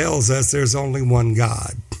 it tells us there's only one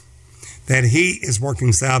God, that he is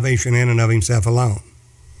working salvation in and of himself alone.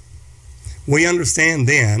 We understand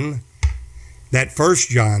then that 1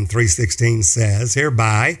 John 3:16 says,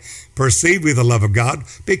 hereby perceive we the love of God,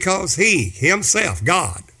 because he, himself,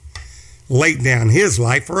 God, laid down his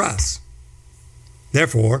life for us.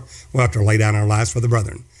 Therefore, we'll have to lay down our lives for the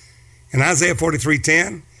brethren. In Isaiah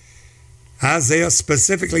 43:10, Isaiah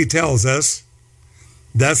specifically tells us,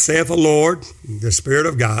 thus saith the Lord, the Spirit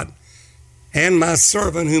of God, and my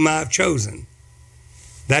servant whom I have chosen.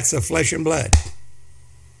 That's the flesh and blood.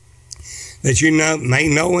 That you may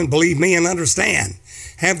know and believe me and understand.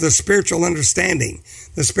 Have the spiritual understanding,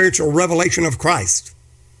 the spiritual revelation of Christ.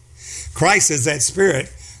 Christ is that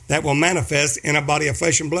Spirit that will manifest in a body of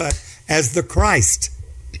flesh and blood as the Christ.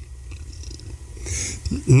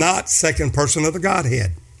 Not second person of the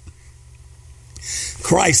Godhead.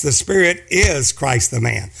 Christ the Spirit is Christ the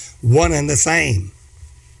man, one and the same.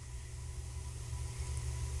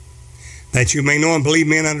 That you may know and believe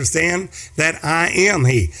me and understand that I am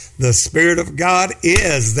he. The Spirit of God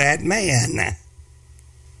is that man.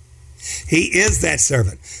 He is that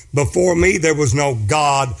servant. Before me there was no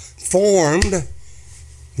God formed,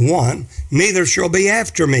 one, neither shall be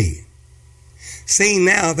after me. See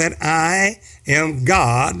now that I am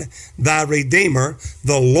God, thy Redeemer,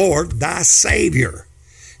 the Lord, thy Savior.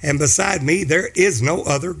 And beside me, there is no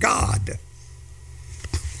other God.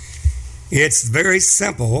 It's very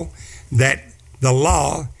simple that the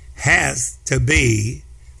law has to be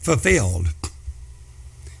fulfilled.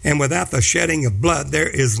 And without the shedding of blood, there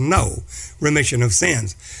is no remission of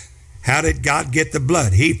sins. How did God get the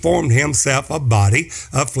blood? He formed himself a body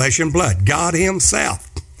of flesh and blood. God himself,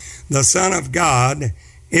 the Son of God,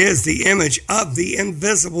 is the image of the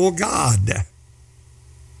invisible God.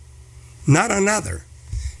 Not another.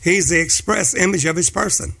 He's the express image of his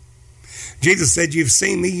person. Jesus said, you've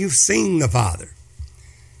seen me, you've seen the Father.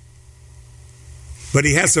 But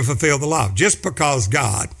he has to fulfill the law. Just because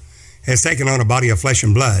God has taken on a body of flesh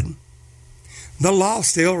and blood, the law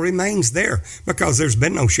still remains there because there's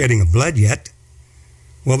been no shedding of blood yet.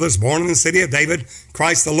 Well, there's born in the city of David,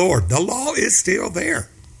 Christ the Lord. The law is still there.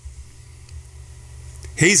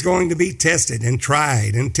 He's going to be tested and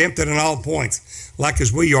tried and tempted in all points, like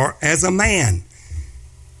as we are as a man.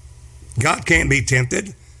 God can't be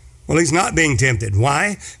tempted. Well, he's not being tempted.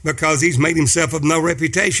 Why? Because he's made himself of no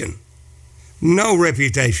reputation. No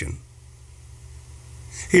reputation.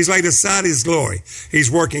 He's laid aside his glory.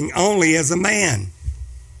 He's working only as a man,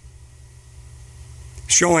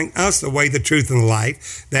 showing us the way, the truth, and the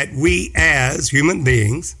life, that we as human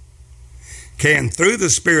beings can, through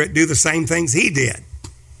the Spirit, do the same things he did.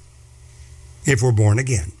 if we're born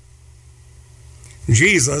again.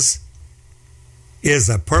 Jesus is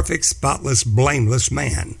a perfect, spotless, blameless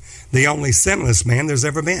man, the only sinless man there's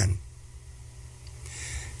ever been.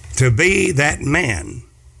 To be that man,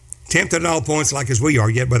 tempted at all points like as we are,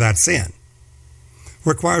 yet without sin,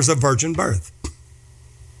 requires a virgin birth.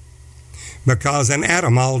 Because in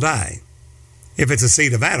Adam all die. If it's a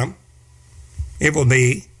seed of Adam, it will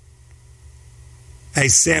be a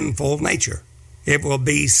sinful nature. It will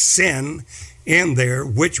be sin in there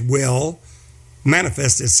which will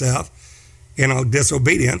manifest itself in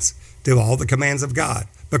disobedience to all the commands of God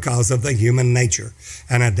because of the human nature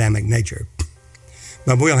and Adamic nature.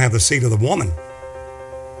 But we'll have the seed of the woman.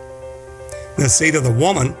 The seed of the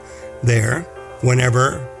woman there,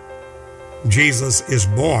 whenever Jesus is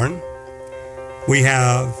born, we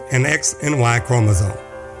have an X and Y chromosome.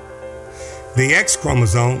 The X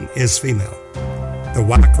chromosome is female. The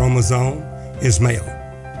Y chromosome is male.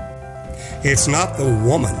 It's not the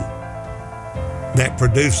woman that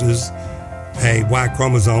produces a Y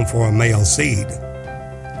chromosome for a male seed.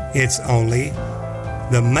 It's only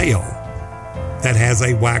the male that has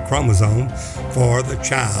a Y chromosome for the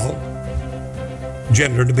child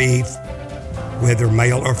gender to be whether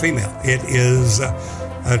male or female. It is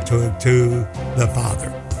to the father,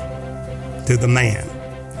 to the man.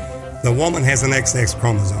 The woman has an XX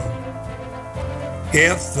chromosome.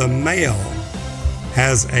 If the male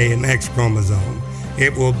has an X chromosome,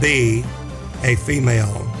 it will be a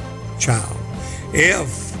female child.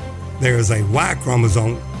 If there is a Y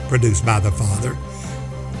chromosome produced by the father,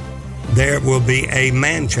 there will be a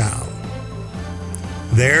man-child.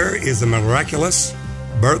 There is a miraculous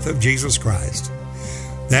birth of Jesus Christ.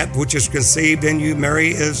 That which is conceived in you, Mary,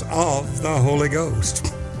 is of the Holy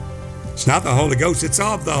Ghost. It's not the Holy Ghost, it's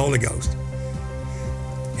of the Holy Ghost.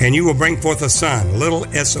 And you will bring forth a son, little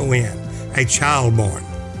S-O-N, a child born.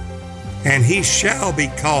 And he shall be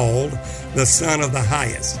called the Son of the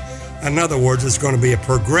Highest. In other words, it's going to be a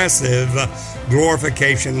progressive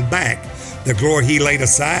glorification back. The glory he laid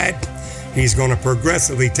aside, he's going to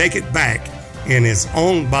progressively take it back in his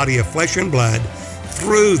own body of flesh and blood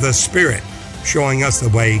through the Spirit, showing us the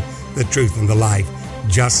way, the truth, and the life,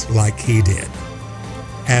 just like he did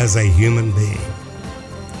as a human being.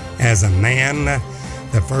 As a man,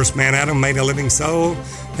 the first man, Adam, made a living soul.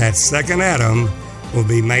 That second Adam will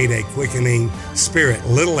be made a quickening spirit,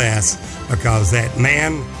 little s, because that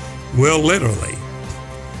man will literally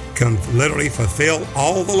fulfill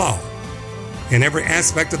all the law in every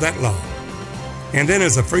aspect of that law. And then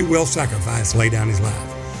as a free will sacrifice, lay down his life.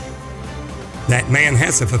 That man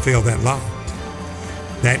has to fulfill that law.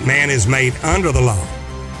 That man is made under the law,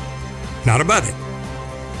 not above it.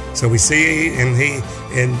 So we see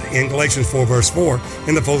in Galatians 4 verse 4,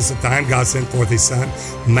 in the fullness of time, God sent forth his son,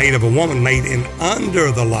 made of a woman, made in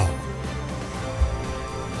under the law,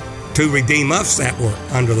 to redeem us that were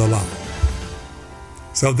under the law.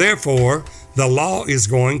 So therefore, the law is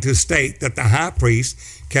going to state that the high priest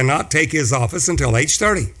cannot take his office until age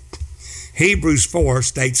 30. Hebrews 4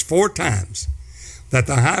 states 4 times that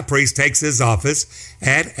the high priest takes his office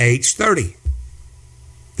at age 30.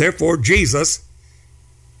 Therefore, Jesus,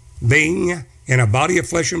 being in a body of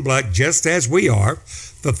flesh and blood, just as we are,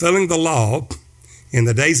 fulfilling the law in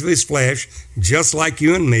the days of his flesh, just like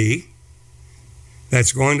you and me,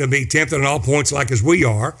 that's going to be tempted at all points like as we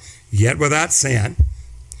are, yet without sin,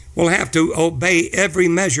 will have to obey every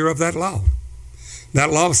measure of that law.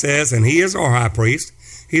 That law says, and he is our high priest,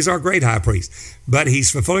 he's our great high priest, but he's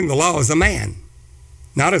fulfilling the law as a man,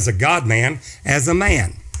 not as a God man, as a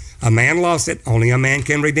man. A man lost it, only a man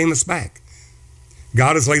can redeem us back.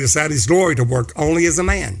 God has laid aside his glory to work only as a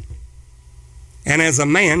man. And as a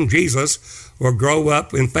man, Jesus will grow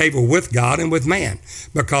up in favor with God and with man,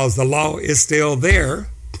 because the law is still there.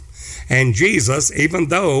 And Jesus, even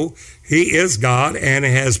though he is God and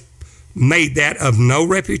has made that of no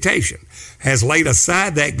reputation, has laid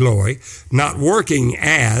aside that glory, not working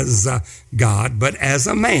as God, but as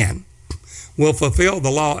a man, will fulfill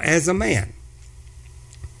the law as a man.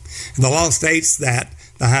 The law states that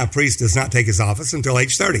the high priest does not take his office until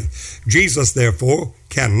age 30. Jesus, therefore,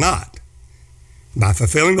 cannot, by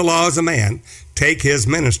fulfilling the law as a man, take his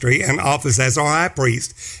ministry and office as our high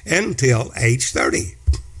priest until age 30.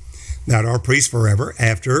 That our priest forever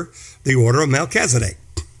after the order of Melchizedek.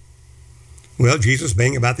 Well, Jesus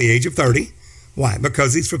being about the age of 30. Why?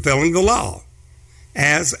 Because he's fulfilling the law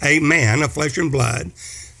as a man of flesh and blood,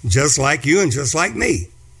 just like you and just like me.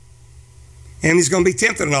 And he's going to be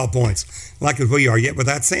tempted at all points, like as we are, yet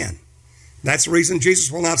without sin. That's the reason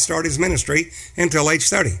Jesus will not start his ministry until age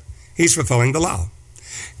 30. He's fulfilling the law.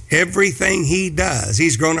 Everything he does,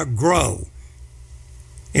 he's going to grow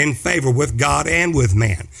in favor with God and with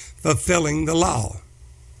man, fulfilling the law.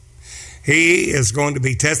 He is going to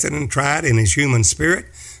be tested and tried in his human spirit,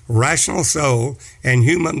 rational soul, and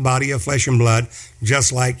human body of flesh and blood,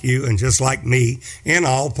 just like you and just like me in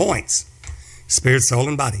all points, spirit, soul,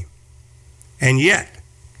 and body, and yet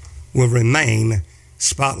will remain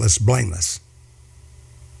spotless, blameless,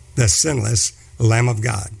 the sinless Lamb of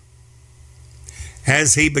God.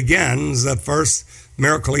 As he begins, the first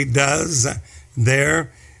miracle he does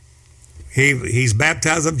there, he's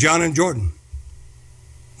baptized of John and Jordan.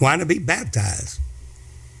 Why to be baptized?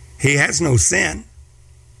 He has no sin.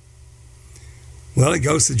 Well, he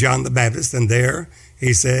goes to John the Baptist, and there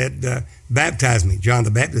he said, baptize me. John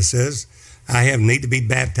the Baptist says, I have need to be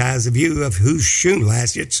baptized of you, of whose shoe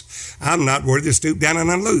latchets I'm not worthy to stoop down and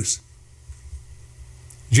unloose.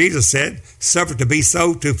 Jesus said, suffer to be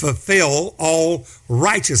so to fulfill all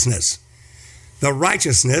righteousness. The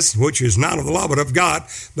righteousness, which is not of the law, but of God,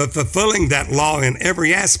 but fulfilling that law in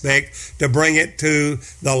every aspect to bring it to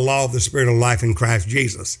the law of the Spirit of life in Christ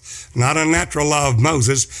Jesus. Not a natural law of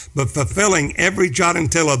Moses, but fulfilling every jot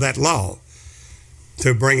and tittle of that law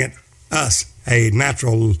to bring it us, that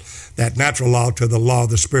natural law, to the law of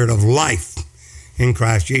the Spirit of life in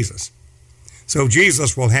Christ Jesus. So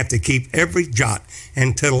Jesus will have to keep every jot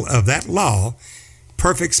and tittle of that law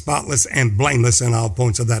perfect, spotless, and blameless in all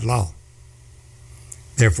points of that law.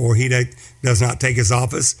 Therefore, he does not take his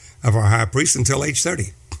office of our high priest until age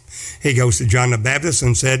 30. He goes to John the Baptist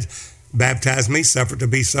and said, baptize me, suffer to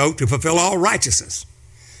be so, to fulfill all righteousness.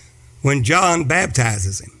 When John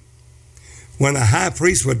baptizes him, when the high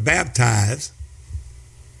priest would baptize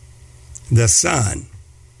the son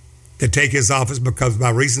to take his office because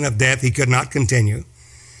by reason of death he could not continue,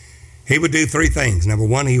 he would do three things. Number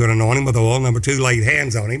one, he would anoint him with oil. Number two, lay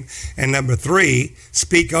hands on him. And number three,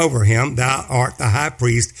 speak over him, thou art the high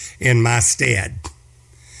priest in my stead.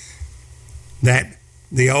 That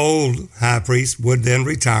the old high priest would then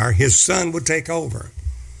retire. His son would take over.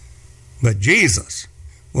 But Jesus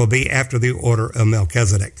will be after the order of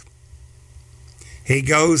Melchizedek. He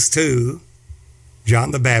goes to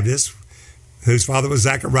John the Baptist, whose father was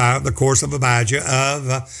Zechariah, the course of Abijah, of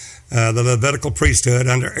the Levitical priesthood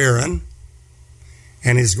under Aaron,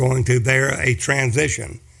 and is going to there a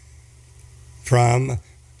transition from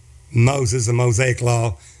Moses, the Mosaic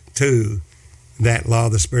law, to that law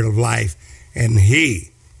of the Spirit of life. And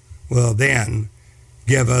he will then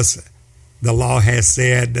give us, the law has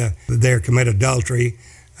said, there commit adultery,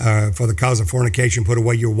 for the cause of fornication, put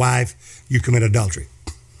away your wife, you commit adultery.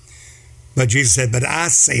 But Jesus said, but I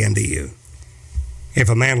say unto you, if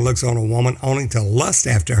a man looks on a woman only to lust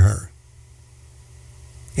after her,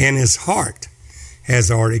 in his heart has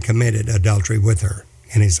already committed adultery with her,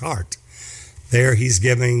 in his heart. There he's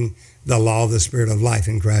giving the law of the Spirit of life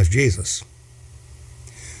in Christ Jesus.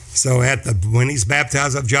 So when he's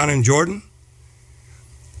baptized of John and Jordan,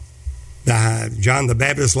 John the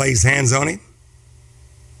Baptist lays hands on him.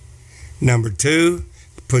 Number two,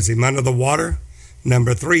 puts him under the water.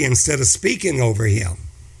 Number three, instead of speaking over him,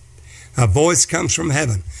 a voice comes from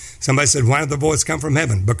heaven. Somebody said, why did the voice come from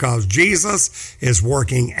heaven? Because Jesus is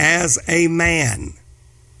working as a man.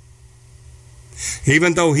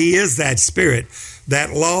 Even though he is that Spirit,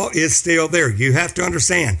 that law is still there. You have to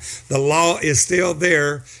understand, the law is still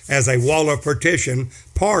there as a wall of partition,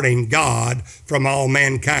 parting God from all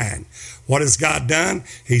mankind. What has God done?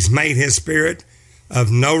 He's made his Spirit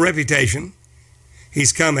of no reputation.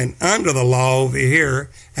 He's coming under the law over here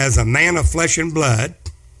as a man of flesh and blood,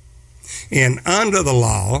 and under the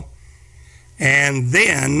law, and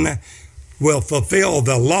then will fulfill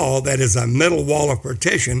the law that is a middle wall of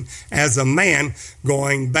partition as a man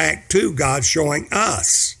going back to God, showing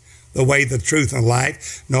us the way, the truth, and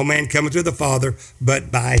life. No man cometh to the Father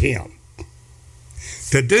but by him.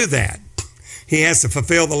 To do that, he has to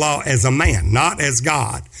fulfill the law as a man, not as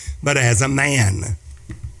God, but as a man.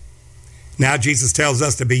 Now Jesus tells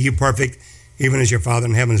us to be you perfect, even as your Father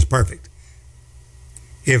in heaven is perfect.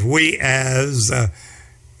 If we as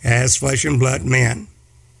flesh and blood men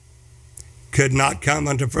could not come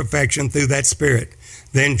unto perfection through that Spirit,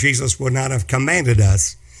 then Jesus would not have commanded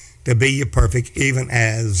us to be ye perfect, even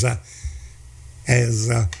as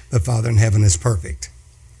the Father in heaven is perfect.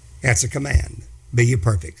 That's a command. Be ye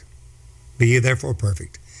perfect. Be ye therefore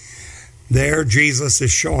perfect. There Jesus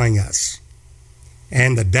is showing us.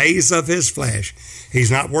 And the days of his flesh,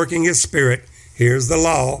 he's not working his Spirit. Here's the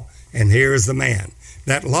law, and here's the man.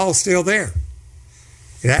 That law's still there.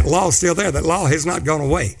 That law's still there. That law has not gone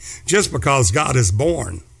away. Just because God is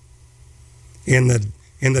born in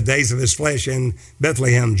the days of his flesh in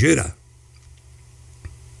Bethlehem, Judah,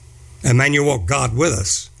 Emmanuel, God with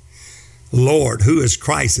us, Lord, who is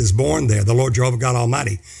Christ, is born there, the Lord Jehovah God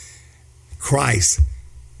Almighty. Christ,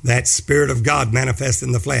 that Spirit of God manifest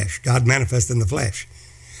in the flesh. God manifest in the flesh.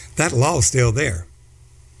 That law is still there.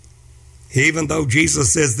 Even though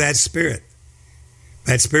Jesus is that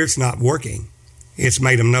Spirit's not working. It's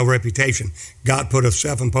made him no reputation. God put a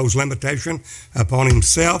self-imposed limitation upon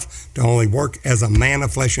himself to only work as a man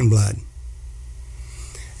of flesh and blood.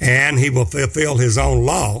 And he will fulfill his own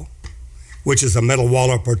law, which is a middle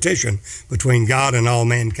wall of partition between God and all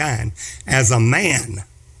mankind, as a man.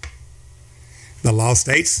 The law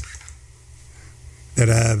states that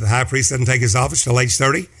a high priest doesn't take his office till age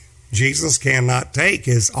 30. Jesus cannot take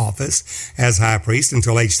his office as high priest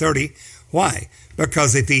until age 30. Why?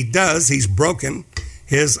 Because if he does, he's broken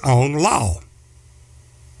his own law.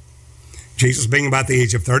 Jesus, being about the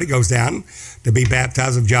age of 30, goes down to be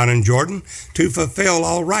baptized of John in Jordan to fulfill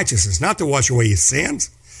all righteousness, not to wash away his sins,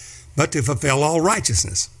 but to fulfill all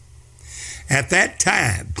righteousness. At that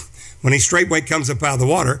time, when he straightway comes up out of the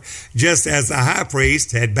water, just as the high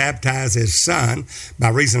priest had baptized his son by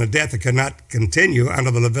reason of death that could not continue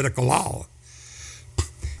under the Levitical law,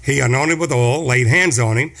 he anointed with oil, laid hands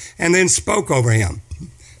on him, and then spoke over him,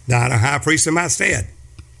 died a high priest in my stead.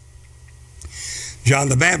 John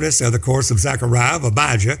the Baptist, of the course of Zechariah, of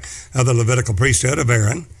Abijah, of the Levitical priesthood of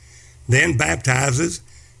Aaron, then baptizes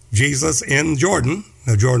Jesus in Jordan,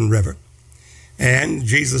 the Jordan River. And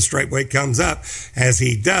Jesus straightway comes up. As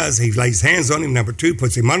he does, he lays hands on him. Number 2,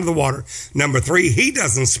 puts him under the water. Number 3, he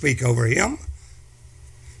doesn't speak over him,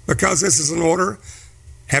 because this is an order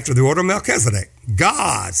after the order of Melchizedek.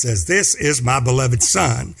 God says, this is my beloved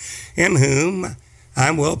Son, in whom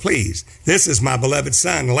I'm well pleased. This is my beloved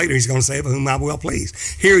Son. Later he's going to say, of whom I'm well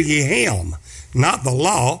pleased. Hear ye him, not the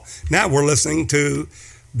law. Now we're listening to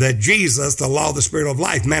the Jesus, the law of the Spirit of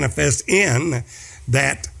life, manifest in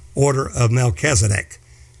that order of Melchizedek,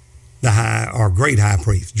 the high or great high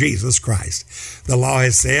priest, Jesus Christ. The law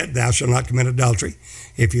has said, thou shalt not commit adultery.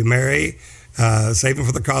 If you marry, saving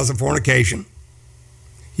for the cause of fornication,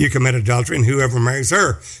 you commit adultery, and whoever marries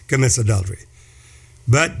her commits adultery.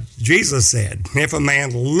 But Jesus said, if a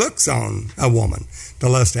man looks on a woman to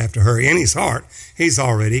lust after her in his heart, he's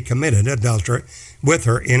already committed adultery with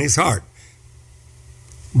her in his heart.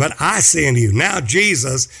 But I say unto you, now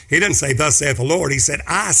Jesus, he didn't say, thus saith the Lord. He said,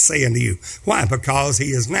 I say unto you. Why? Because he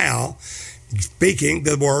is now speaking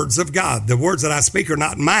the words of God. The words that I speak are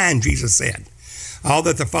not mine, Jesus said. All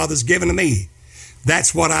that the Father's given to me,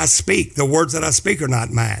 that's what I speak. The words that I speak are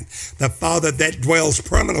not mine. The Father that dwells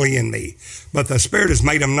permanently in me. But the Spirit has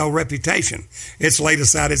made him no reputation. It's laid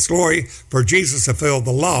aside its glory for Jesus to fulfill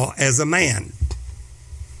the law as a man.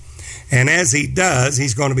 And as he does,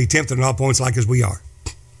 he's going to be tempted in all points like as we are.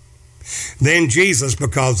 Then Jesus,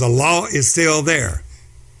 because the law is still there,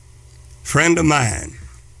 friend of mine,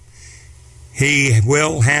 he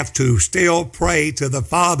will have to still pray to the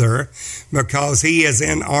Father, because he is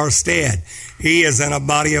in our stead. He is in a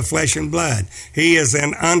body of flesh and blood. He is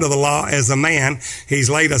in under the law as a man. He's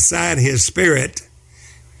laid aside his spirit,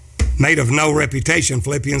 made of no reputation,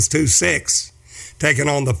 Philippians 2:6, taken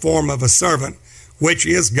on the form of a servant, which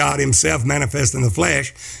is God himself manifest in the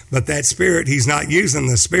flesh. But that spirit, he's not using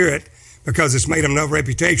the spirit because it's made him no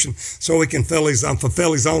reputation, so he can fulfill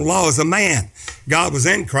his own law as a man. God was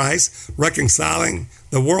in Christ, reconciling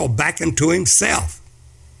the world back into himself.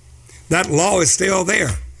 That law is still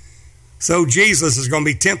there. So Jesus is going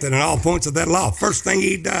to be tempted in all points of that law. First thing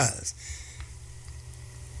he does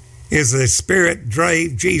is the Spirit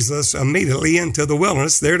drave Jesus immediately into the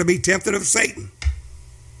wilderness, there to be tempted of Satan.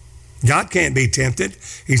 God can't be tempted.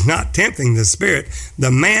 He's not tempting the Spirit. The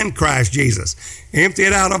man, Christ Jesus,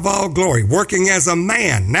 emptied out of all glory, working as a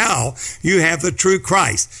man. Now you have the true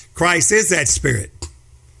Christ. Christ is that Spirit.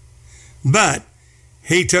 But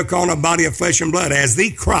he took on a body of flesh and blood as the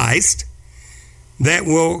Christ that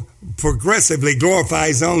will progressively glorify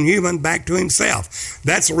his own human back to himself.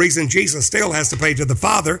 That's the reason Jesus still has to pray to the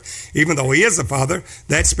Father, even though he is the Father.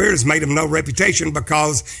 That Spirit has made him no reputation,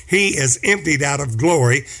 because he is emptied out of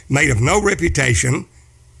glory, made of no reputation,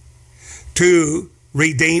 to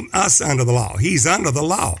redeem us under the law. He's under the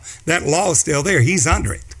law. That law is still there. He's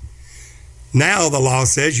under it. Now the law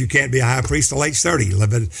says you can't be a high priest till age 30.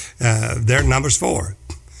 There, Numbers 4.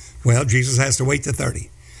 Well, Jesus has to wait to 30.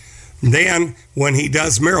 Then, when he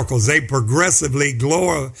does miracles, they progressively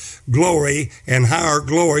glory and higher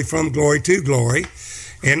glory from glory to glory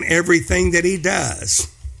in everything that he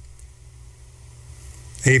does.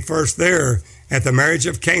 He first there at the marriage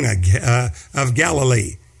of Cana of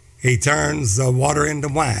Galilee, he turns the water into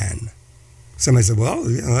wine. Somebody said, well,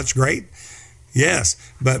 that's great. Yes,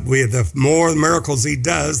 but with the more miracles he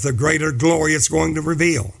does, the greater glory it's going to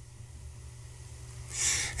reveal.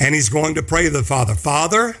 And he's going to pray to the Father.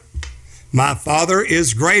 Father, my Father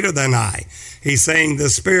is greater than I. He's saying the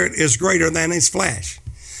Spirit is greater than his flesh.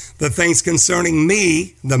 The things concerning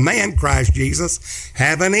me, the man Christ Jesus,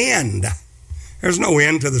 have an end. There's no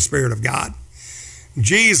end to the Spirit of God.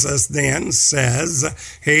 Jesus then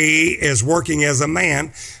says he is working as a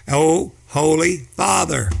man. Oh, Holy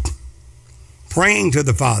Father, praying to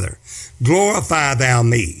the Father, glorify thou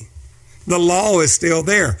me. The law is still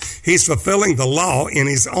there. He's fulfilling the law in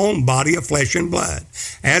his own body of flesh and blood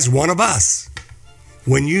as one of us.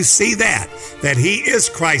 When you see that he is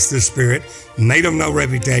Christ the Spirit, made of no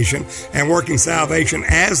reputation, and working salvation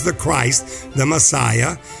as the Christ, the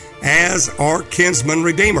Messiah, as our kinsman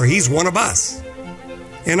redeemer. He's one of us.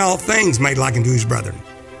 In all things made like unto his brethren.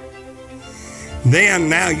 Then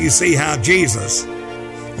now you see how Jesus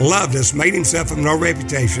loved us, made himself of no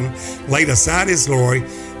reputation, laid aside his glory,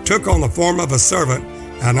 took on the form of a servant,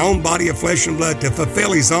 an own body of flesh and blood to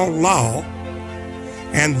fulfill his own law,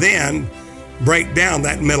 and then break down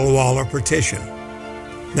that middle wall of partition,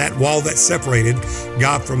 that wall that separated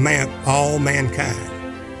God from man, all mankind.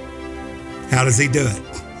 How does he do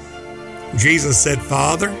it? Jesus said,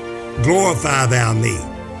 Father, glorify thou me.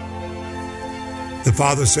 The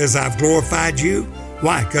Father says, I've glorified you.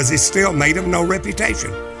 Why? Because he's still made of no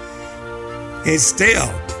reputation. He's still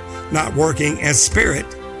not working as Spirit.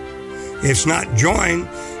 It's not joined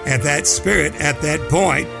at that Spirit at that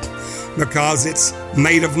point because it's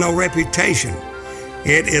made of no reputation.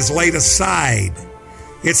 It is laid aside.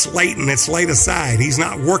 It's latent. It's laid aside. He's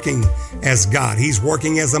not working as God. He's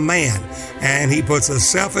working as a man. And he puts a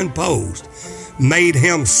self-imposed, made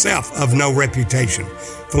himself of no reputation.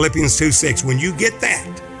 Philippians 2:6. When you get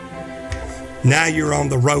that, now you're on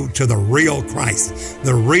the road to the real Christ,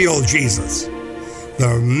 the real Jesus,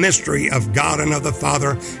 the mystery of God and of the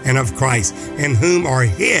Father and of Christ, in whom are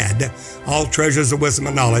hid all treasures of wisdom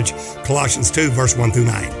and knowledge. Colossians 2, verse 1 through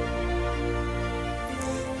 9.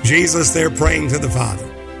 Jesus there praying to the Father,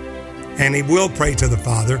 and he will pray to the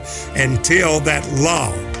Father until that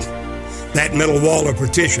law, that middle wall of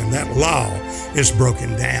partition, that law is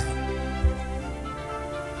broken down.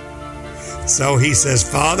 So he says,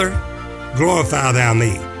 Father, glorify thou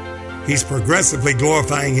me. He's progressively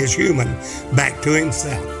glorifying his human back to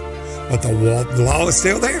himself. But the law is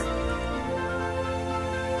still there.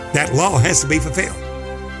 That law has to be fulfilled.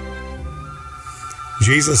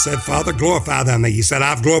 Jesus said, Father, glorify thou me. He said,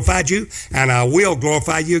 I've glorified you, and I will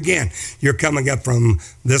glorify you again. You're coming up from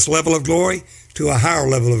this level of glory to a higher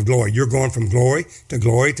level of glory. You're going from glory to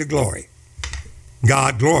glory to glory.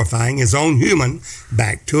 God glorifying his own human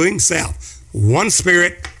back to himself. One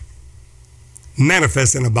Spirit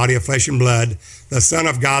manifest in a body of flesh and blood, the Son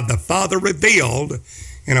of God, the Father revealed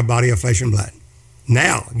in a body of flesh and blood.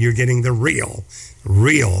 Now you're getting the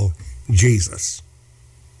real Jesus.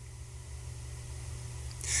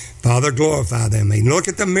 Father, glorify them. And look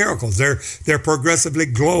at the miracles. They're progressively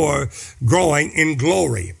growing in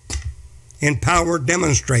glory, in power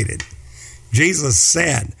demonstrated. Jesus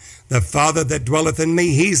said, the Father that dwelleth in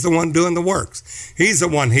me, he's the one doing the works. He's the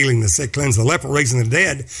one healing the sick, cleansing the leper, raising the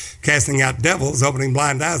dead, casting out devils, opening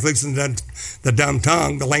blind eyes, loosening the dumb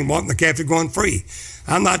tongue, the lame walking, the captive going free.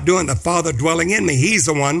 I'm not doing the Father dwelling in me. He's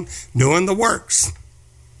the one doing the works.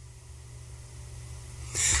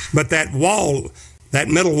 But that wall, that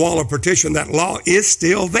middle wall of partition, that law is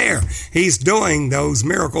still there. He's doing those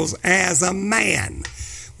miracles as a man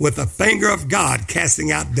with the finger of God casting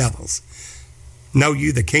out devils. Know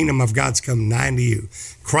you the kingdom of God's come nigh unto you.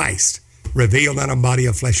 Christ revealed in a body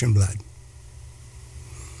of flesh and blood.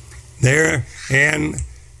 There in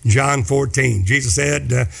John 14, Jesus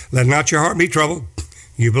said, let not your heart be troubled.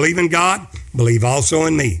 You believe in God, believe also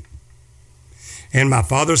in me. In my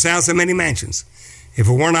Father's house are many mansions. If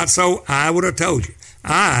it were not so, I would have told you.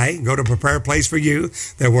 I go to prepare a place for you,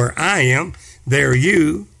 that where I am, there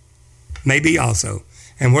you may be also.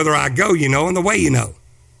 And whither I go, you know, and the way you know.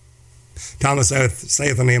 Thomas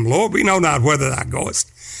saith unto him, Lord, we know not whither thou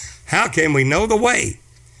goest. How can we know the way?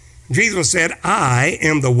 Jesus said, I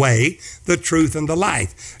am the way, the truth, and the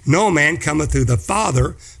life. No man cometh to the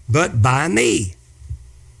Father but by me.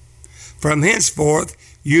 From henceforth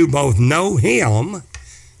you both know him,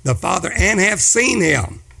 the Father, and have seen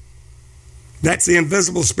him. That's the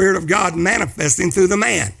invisible Spirit of God manifesting through the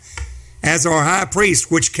man as our high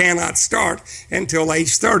priest, which cannot start until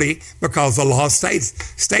age 30 because the law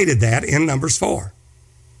stated that in Numbers 4.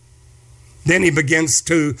 Then he begins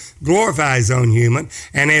to glorify his own human,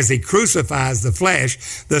 and as he crucifies the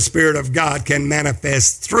flesh, the Spirit of God can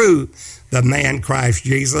manifest through the man Christ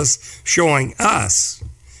Jesus, showing us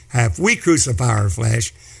how if we crucify our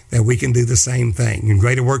flesh, that we can do the same thing. And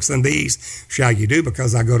greater works than these shall you do,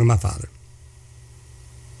 because I go to my Father.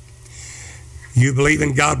 You believe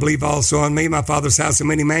in God, believe also in me. My Father's house in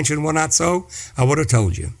many mansions were not so, I would have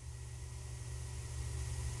told you.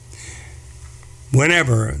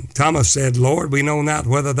 Whenever Thomas said, Lord, we know not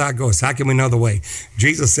whither thou goest, how can we know the way?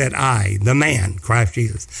 Jesus said, I, the man, Christ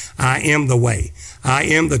Jesus, I am the way, I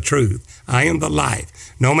am the truth, I am the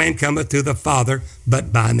life. No man cometh to the Father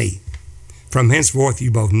but by me. From henceforth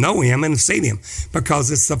you both know him and have seen him,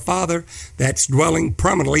 because it's the Father that's dwelling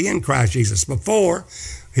permanently in Christ Jesus. Before,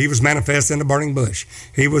 he was manifest in the burning bush.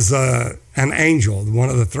 He was an angel, one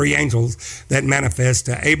of the three angels that manifest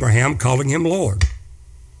to Abraham, calling him Lord.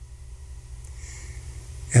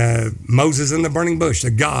 Moses in the burning bush,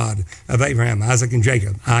 the God of Abraham, Isaac, and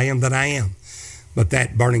Jacob. I am that I am. But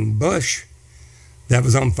that burning bush that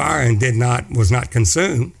was on fire and was not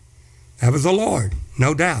consumed, that was the Lord,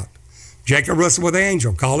 no doubt. Jacob wrestled with the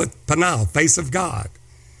angel. Call it Peniel, face of God.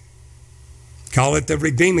 Call it the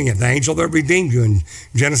redeeming it, the angel that redeemed you in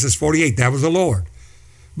Genesis 48. That was the Lord.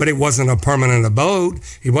 But it wasn't a permanent abode.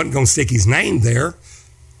 He wasn't going to stick his name there,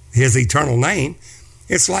 his eternal name.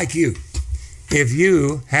 It's like you. If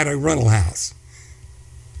you had a rental house,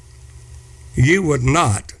 you would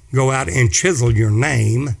not go out and chisel your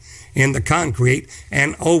name in the concrete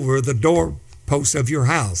and over the doorpost of your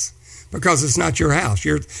house, because it's not your house.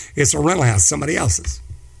 It's a rental house, somebody else's.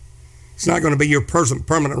 It's not going to be your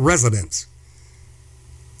permanent residence.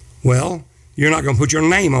 Well, you're not going to put your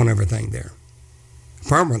name on everything there.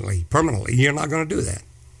 Permanently, you're not going to do that.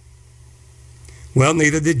 Well,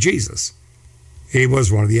 neither did Jesus. He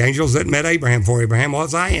was one of the angels that met Abraham, for Abraham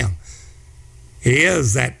was I am. He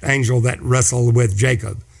is that angel that wrestled with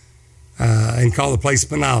Jacob and called the place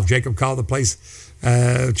Peniel. Jacob called the place,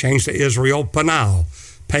 changed to Israel, Peniel,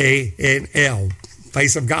 P-N-L,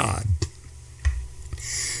 face of God.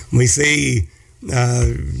 We see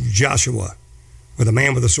Joshua with a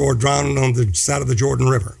man with a sword drawn on the side of the Jordan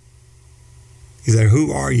River. He said,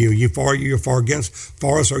 who are you? You for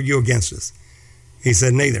us, or you against us? He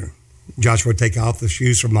said, neither. Joshua, take off the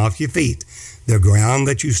shoes from off your feet. The ground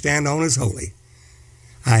that you stand on is holy.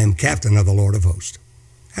 I am captain of the Lord of hosts.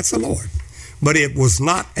 That's the Lord. But it was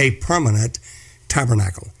not a permanent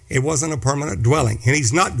tabernacle. It wasn't a permanent dwelling. And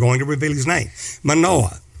he's not going to reveal his name.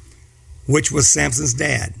 Manoah, which was Samson's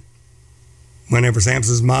dad. Whenever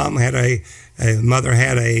Samson's mother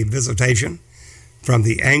had a visitation from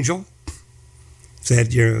the angel,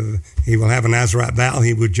 said he will have a Nazarite vow.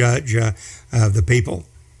 He will judge the people.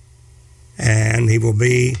 And he will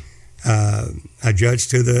be a judge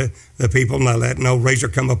to the people. Now let no razor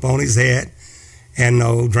come upon his head, and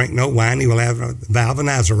no drink no wine. He will have a vow of a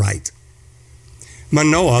Nazarite.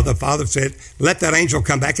 Manoah, the father, said, let that angel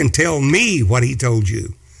come back and tell me what he told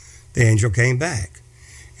you. The angel came back.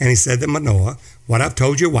 And he said to Manoah, what I've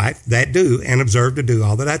told your wife, that do, and observe to do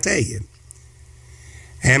all that I tell you.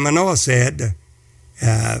 And Manoah said,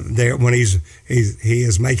 when he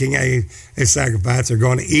is making a sacrifice, they're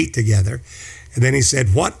going to eat together. And then he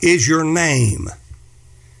said, what is your name?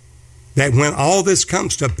 That when all this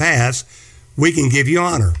comes to pass, we can give you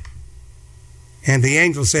honor. And the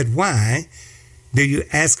angel said, why do you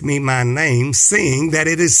ask me my name, seeing that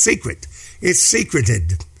it is secret? It's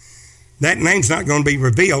secreted. That name's not going to be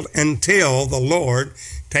revealed until the Lord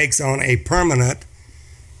takes on a permanent,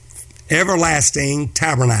 everlasting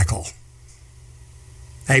tabernacle.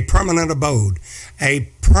 A permanent abode, a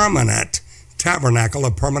permanent tabernacle,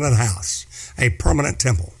 a permanent house, a permanent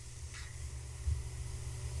temple.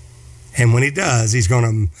 And when he does, he's going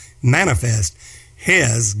to manifest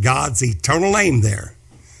God's eternal name there.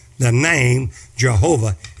 The name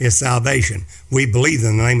Jehovah is salvation. We believe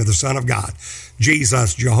in the name of the Son of God.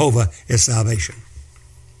 Jesus, Jehovah, is salvation.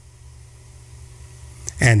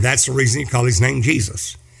 And that's the reason he called his name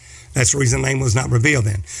Jesus. That's the reason the name was not revealed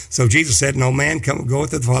then. So Jesus said, no man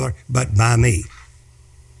goeth to the Father but by me.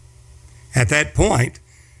 At that point,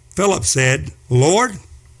 Philip said, Lord,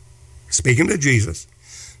 speaking to Jesus,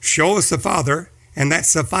 show us the Father, and that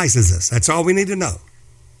suffices us. That's all we need to know.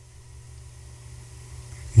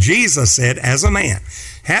 Jesus said, as a man,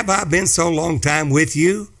 have I been so long time with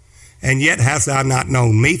you, and yet hast thou not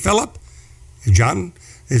known me, Philip? John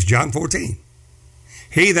 14.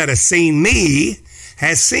 He that has seen me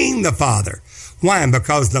has seen the Father. Why?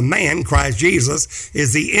 Because the man, Christ Jesus,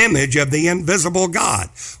 is the image of the invisible God.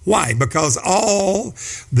 Why? Because all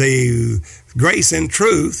the grace and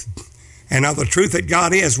truth and all the truth that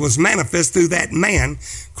God is was manifest through that man,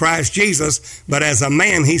 Christ Jesus. But as a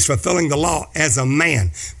man, he's fulfilling the law as a man.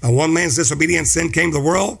 By one man's disobedience, sin came to the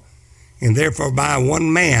world, and therefore by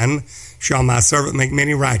one man shall my servant make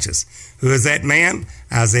many righteous. Who is that man?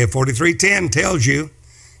 Isaiah 43:10 tells you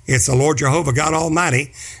it's the Lord Jehovah God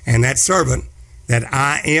Almighty, and that servant, that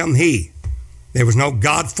I am he. There was no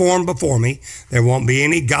God formed before me. There won't be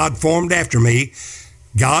any God formed after me.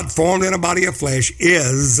 God formed in a body of flesh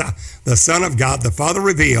is the Son of God, the Father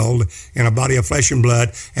revealed in a body of flesh and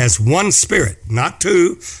blood as one Spirit, not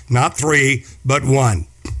two, not three, but one.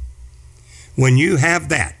 When you have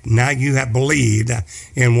that, now you have believed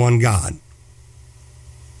in one God.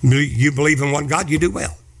 You believe in one God, you do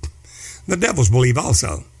well. The devils believe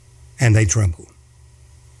also, and they tremble.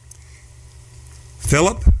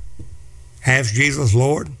 Philip asked Jesus,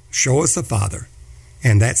 Lord, show us the Father,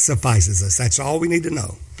 and that suffices us. That's all we need to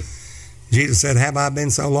know. Jesus said, have I been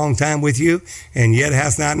so long time with you, and yet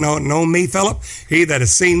hast not known me, Philip? He that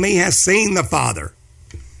has seen me has seen the Father.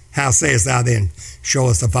 How sayest thou then, show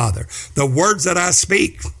us the Father? The words that I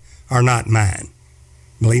speak are not mine.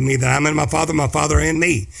 Believe me that I'm in my Father in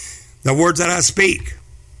me. The words that I speak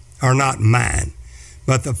are not mine,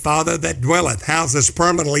 but the Father that dwelleth, houses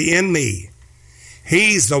permanently in me.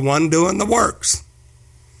 He's the one doing the works.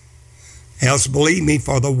 Else believe me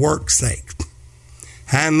for the work's sake.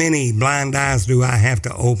 How many blind eyes do I have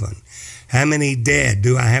to open? How many dead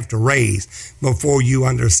do I have to raise before you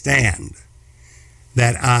understand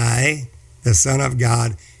that I, the Son of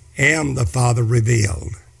God, am the Father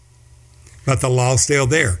revealed? But the law's still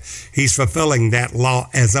there. He's fulfilling that law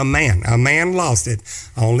as a man. A man lost it.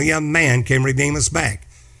 Only a man can redeem us back.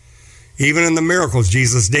 Even in the miracles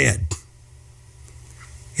Jesus did,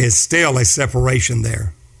 it's still a separation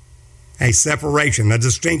there. A separation, a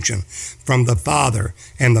distinction from the Father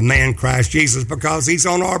and the man Christ Jesus, because he's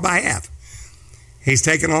on our behalf. He's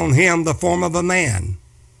taken on him the form of a man,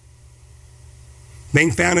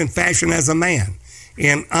 being found in fashion as a man,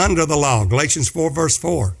 and under the law, Galatians 4 verse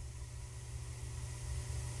 4.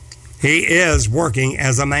 He is working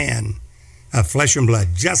as a man of flesh and blood,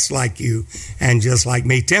 just like you and just like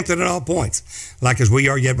me, tempted at all points, like as we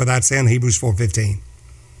are yet without sin, Hebrews 4:15.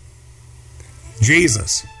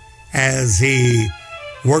 Jesus, as he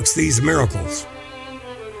works these miracles,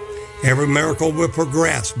 every miracle will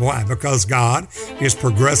progress. Why? Because God is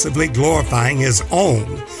progressively glorifying his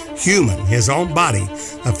own human, his own body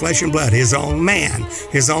of flesh and blood, his own man,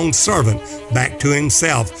 his own servant, back to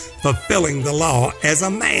himself, fulfilling the law as a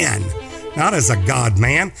man, not as a God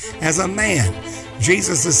man, as a man.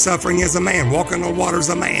 Jesus is suffering as a man, walking on water as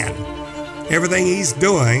a man. Everything he's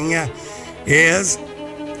doing is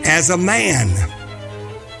as a man.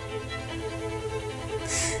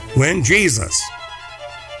 When Jesus,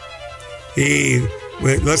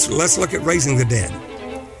 let's look at raising the dead.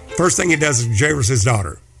 First thing he does is Jairus'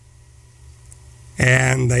 daughter,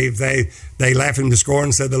 and they laugh him to scorn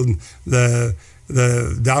and said the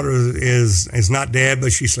daughter is not dead,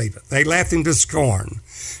 but she sleepeth. They laughed him to scorn.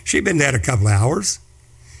 She'd been dead a couple of hours.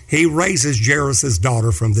 He raises Jairus'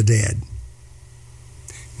 daughter from the dead.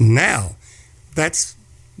 Now, that's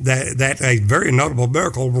a very notable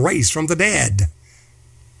miracle, raised from the dead.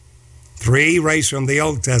 3 raised from the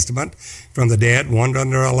Old Testament from the dead, 1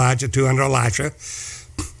 under Elijah, 2 under Elisha.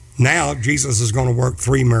 Now Jesus is going to work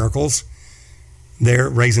 3 miracles there,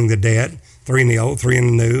 raising the dead, 3 in the Old, 3 in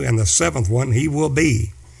the New, and the 7th one, he will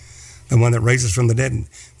be the one that raises from the dead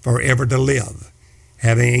forever to live,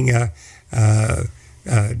 having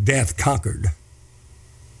death conquered.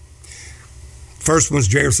 First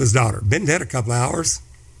one's Jairus' daughter, been dead a couple of hours,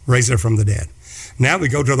 raised her from the dead. Now we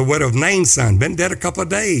go to the widow of Nain's son, been dead a couple of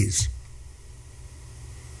days.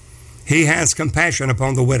 He has compassion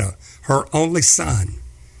upon the widow, her only son.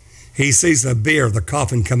 He sees the bier, the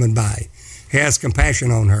coffin coming by. He has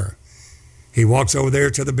compassion on her. He walks over there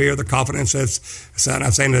to the bier, the coffin, and says, son,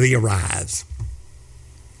 I'm saying to thee, arise.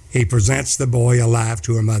 He presents the boy alive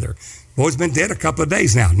to her mother. The boy's been dead a couple of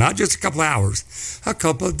days now, not just a couple of hours. A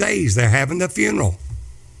couple of days. They're having the funeral.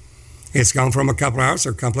 It's gone from a couple of hours to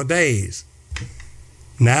a couple of days.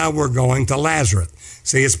 Now we're going to Lazarus.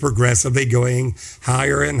 See, it's progressively going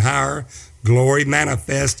higher and higher. Glory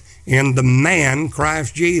manifest in the man,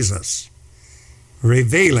 Christ Jesus,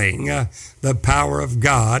 revealing the power of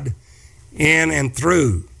God in and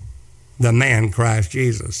through the man, Christ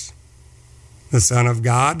Jesus, the Son of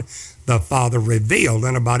God, the Father revealed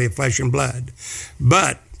in a body of flesh and blood,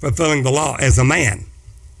 but fulfilling the law as a man.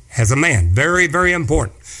 As a man, very, very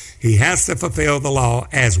important. He has to fulfill the law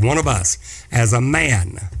as one of us, as a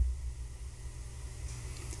man.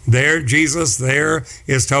 There, Jesus there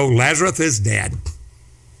is told Lazarus is dead.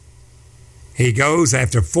 He goes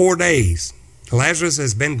after 4 days. Lazarus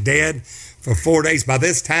has been dead for 4 days. By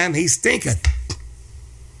this time, he stinketh.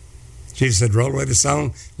 Jesus said, roll away the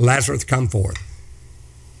stone, Lazarus come forth.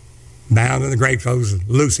 bound in the grave clothes,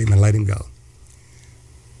 loose him and let him go.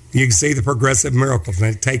 You can see the progressive miracles,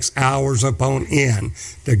 and it takes hours upon end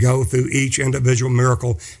to go through each individual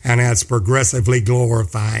miracle, and that's progressively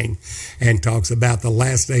glorifying, and talks about the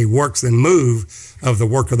last day works and move of the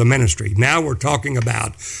work of the ministry. Now we're talking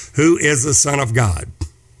about who is the Son of God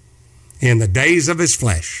in the days of his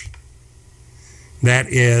flesh. That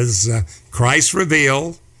is Christ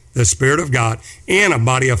revealed, the Spirit of God, in a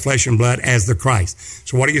body of flesh and blood as the Christ.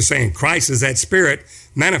 So what are you saying? Christ is that Spirit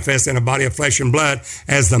manifest in a body of flesh and blood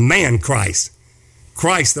as the man Christ.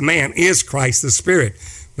 Christ, the man, is Christ, the Spirit,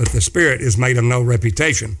 but the Spirit is made of no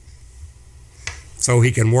reputation, so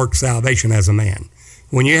he can work salvation as a man.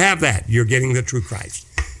 When you have that, you're getting the true Christ.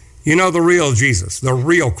 You know, the real Jesus, the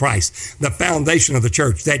real Christ, the foundation of the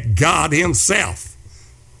church, that God himself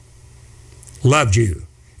loved you.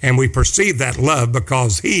 And we perceive that love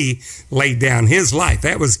because he laid down his life.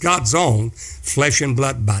 That was God's own flesh and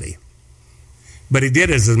blood body. But he did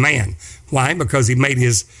it as a man. Why? Because he made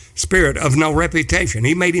his spirit of no reputation.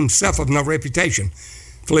 He made himself of no reputation.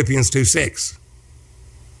 Philippians 2:6.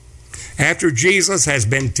 After Jesus has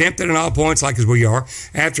been tempted in all points like as we are,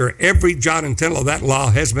 after every jot and tittle of that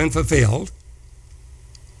law has been fulfilled,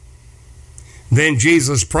 then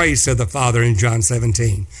Jesus prays to the Father in John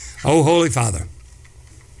 17. O Holy Father,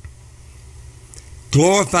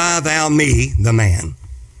 glorify thou me, the man,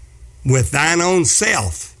 with thine own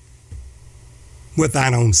self. With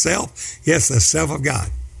thine own self. Yes, the self of God.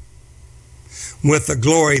 With the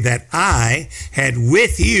glory that I had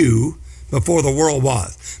with you before the world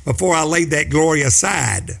was. Before I laid that glory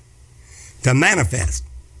aside to manifest.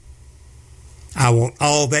 I want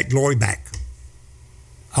all that glory back.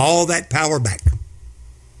 All that power back.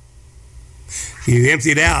 You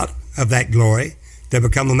emptied out of that glory to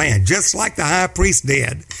become a man, just like the high priest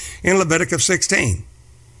did in Leviticus 16.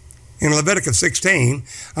 In Leviticus 16,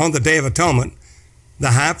 on the Day of Atonement,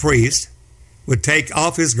 the high priest would take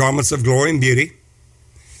off his garments of glory and beauty,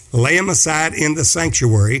 lay them aside in the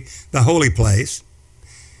sanctuary, the holy place,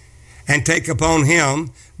 and take upon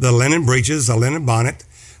him the linen breeches, the linen bonnet,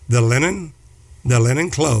 the linen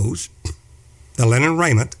clothes, the linen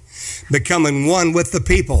raiment, becoming one with the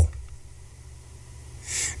people.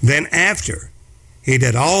 Then after he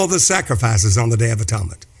did all the sacrifices on the Day of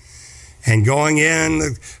Atonement, and going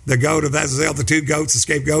in, the goat of Azazel, the two goats, the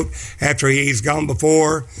scapegoat, after he's gone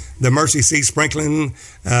before the mercy seat, sprinkling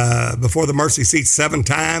before the mercy seat 7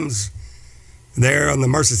 times there on the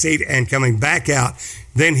mercy seat, and coming back out,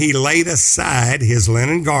 then he laid aside his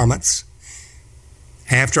linen garments.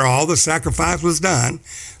 After all the sacrifice was done,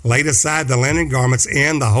 laid aside the linen garments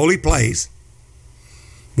in the holy place,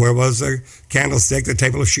 where was the candlestick, the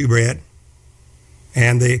table of shewbread,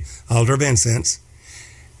 and the altar of incense,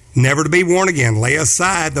 never to be worn again. Lay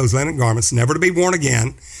aside those linen garments, never to be worn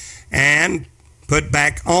again, and put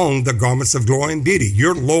back on the garments of glory and beauty.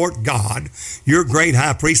 Your Lord God, your great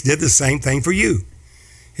high priest, did the same thing for you.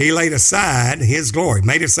 He laid aside his glory,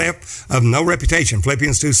 made himself of no reputation,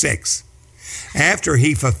 Philippians 2:6. After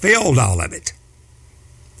he fulfilled all of it,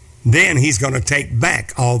 then he's going to take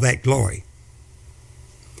back all that glory.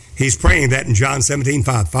 He's praying that in John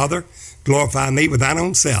 17:5. Father, glorify me with thine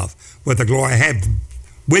own self, with the glory I had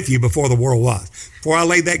with you before the world was. Before I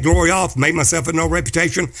laid that glory off, made myself of no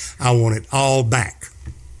reputation, I want it all back.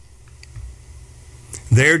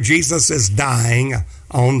 There Jesus is dying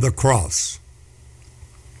on the cross.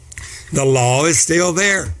 The law is still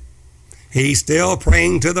there. He's still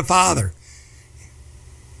praying to the Father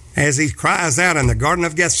as he cries out in the Garden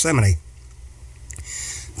of Gethsemane,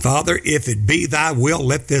 Father, if it be thy will,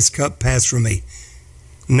 let this cup pass from me.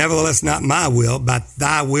 Nevertheless, not my will, but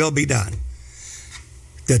thy will be done.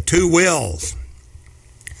 The two wills,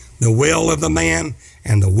 the will of the man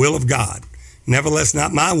and the will of God. Nevertheless,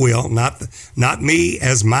 not my will, not me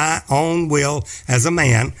as my own will as a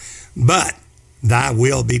man, but thy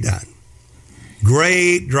will be done.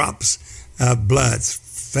 Great drops of blood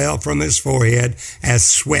fell from his forehead as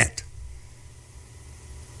sweat.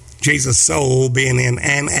 Jesus' soul being in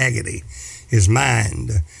an agony, his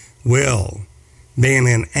mind, will being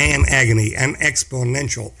in an agony, an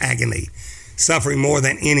exponential agony, suffering more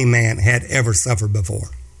than any man had ever suffered before.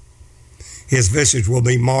 His visage will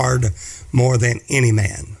be marred more than any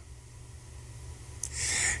man.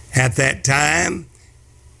 At that time,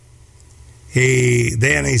 he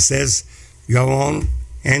says, go on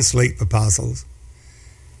and sleep, apostles.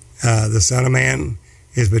 The Son of Man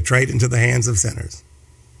is betrayed into the hands of sinners.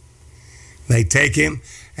 They take him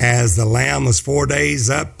as the lamb was 4 days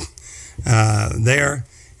up there,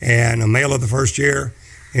 and a male of the first year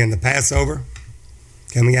in the Passover,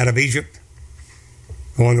 coming out of Egypt,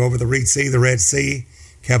 going over the Red Sea,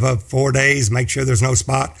 kept up 4 days, make sure there's no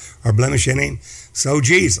spot or blemish in him. So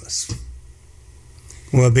Jesus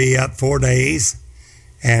will be up 4 days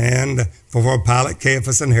and before Pilate,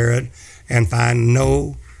 Caiaphas, and Herod, and find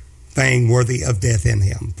no thing worthy of death in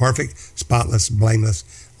him. Perfect, spotless,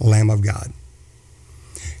 blameless Lamb of God.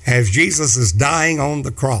 As Jesus is dying on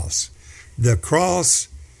the cross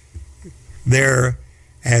there,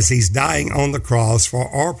 as he's dying on the cross for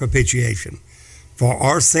our propitiation, for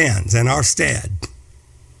our sins and our stead,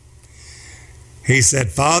 he said,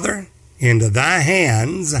 Father, into thy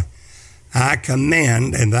hands I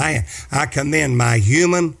commend my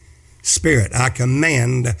human spirit. I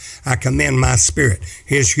commend my spirit,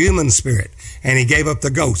 his human spirit. And he gave up the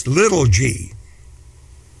ghost, little g.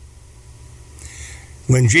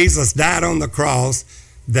 When Jesus died on the cross,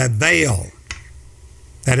 the veil,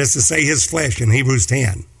 that is to say his flesh in Hebrews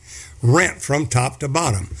 10, rent from top to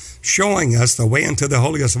bottom, showing us the way into the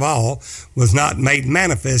holiest of all was not made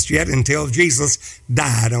manifest yet until Jesus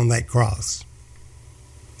died on that cross.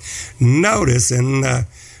 Notice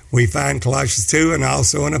we find Colossians 2 and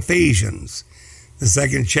also in Ephesians, the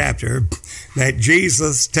 2nd chapter, that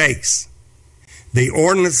Jesus takes the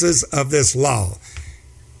ordinances of this law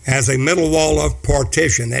as a middle wall of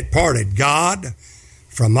partition that parted God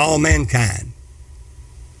from all mankind.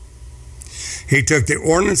 He took the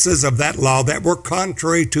ordinances of that law that were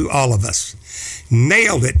contrary to all of us,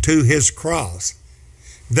 nailed it to his cross,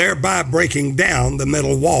 thereby breaking down the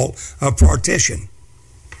middle wall of partition.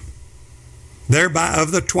 Thereby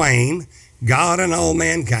of the twain, God and all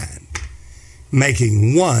mankind,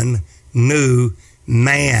 making one new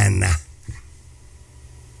man.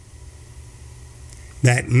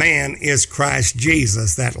 That man is Christ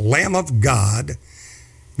Jesus, that Lamb of God,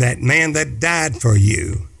 that man that died for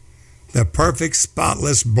you, the perfect,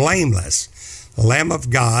 spotless, blameless Lamb of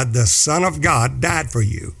God, the Son of God, died for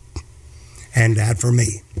you and died for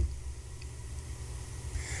me.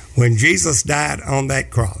 When Jesus died on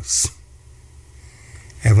that cross,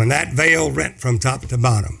 and when that veil rent from top to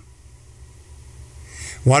bottom,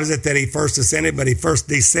 what is it that he first ascended? But he first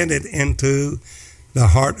descended into the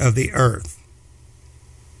heart of the earth,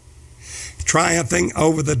 triumphing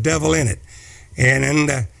over the devil in it.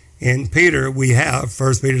 And in Peter, we have,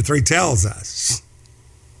 1 Peter 3 tells us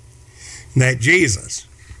that Jesus,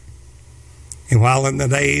 and while in the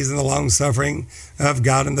days of the long suffering of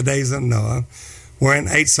God in the days of Noah, wherein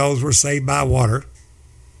 8 souls were saved by water,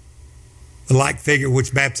 the like figure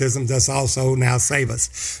which baptism does also now save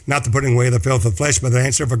us, not the putting away of the filth of flesh, but the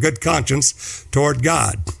answer of a good conscience toward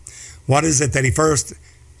God. What is it that he first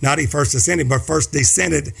ascended, but first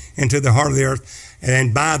descended into the heart of the earth,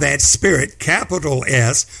 and by that Spirit, capital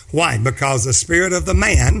S. Why? Because the spirit of the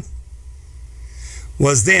man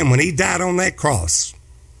was then, when he died on that cross,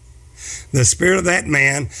 the spirit of that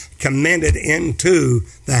man commended into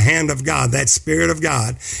the hand of God, that Spirit of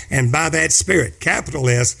God, and by that Spirit, capital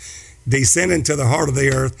S, descend into the heart of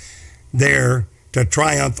the earth there to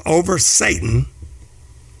triumph over Satan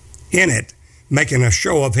in it, making a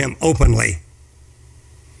show of him openly,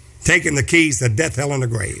 taking the keys to death, hell, and the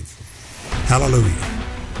grave. Hallelujah.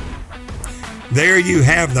 There you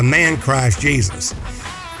have the man Christ Jesus.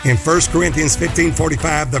 In 1 Corinthians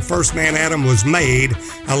 15:45, the first man, Adam, was made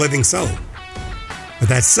a living soul. But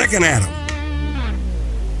that second Adam,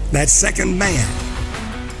 that second man,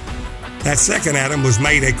 that second Adam was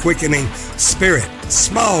made a quickening spirit,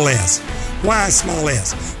 small s. Why small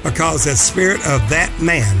s? Because the spirit of that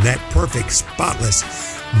man, that perfect, spotless,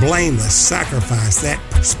 blameless sacrifice, that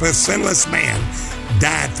sinless man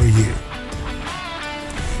died for you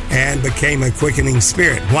and became a quickening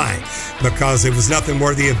spirit. Why? Because it was nothing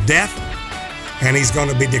worthy of death, and he's going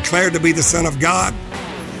to be declared to be the Son of God.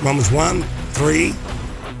 Romans 1:3,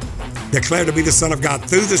 declared to be the Son of God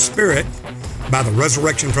through the Spirit by the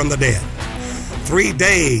resurrection from the dead. 3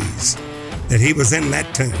 days that he was in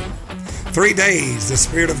that tomb. 3 days the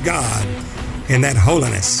Spirit of God in that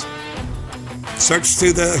holiness searched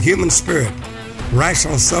through the human spirit,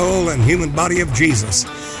 rational soul, and human body of Jesus,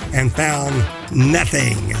 and found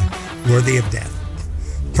nothing worthy of death.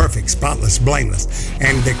 Perfect, spotless, blameless,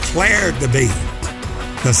 and declared to be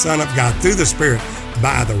the Son of God through the Spirit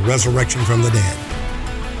by the resurrection from the dead.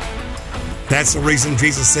 That's the reason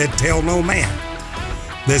Jesus said, tell no man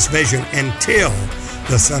this vision until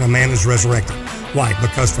the Son of Man is resurrected. Why?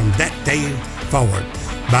 Because from that day forward,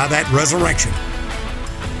 by that resurrection,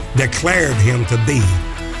 declared him to be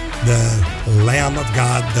the Lamb of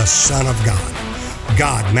God, the Son of God,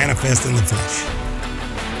 God manifest in the flesh.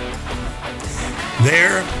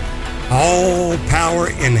 There, all power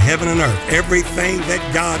in heaven and earth, everything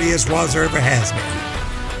that God is, was, or ever has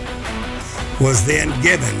been, was then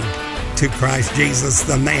given to Christ Jesus,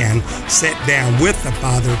 the man, sat down with the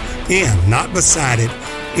Father in, not beside it,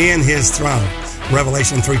 in his throne.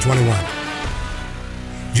 Revelation 3:21.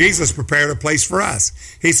 Jesus prepared a place for us.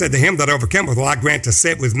 He said, to him that overcometh will I grant to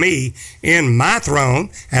sit with me in my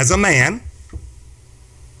throne as a man,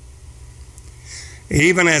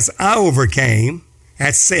 even as I overcame.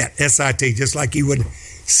 That's sit, S-I-T, just like you would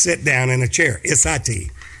sit down in a chair,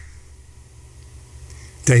 S-I-T.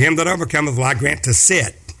 To him that overcometh will I grant to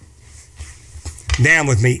sit down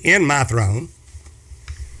with me in my throne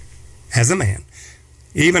as a man,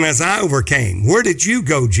 even as I overcame. Where did you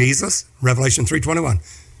go, Jesus? Revelation 3:21.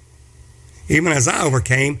 Even as I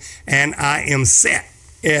overcame, and I am set,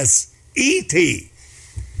 S-E-T,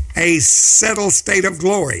 a settled state of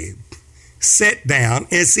glory. Sit down,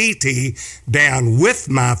 S-E-T, down with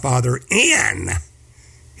my Father in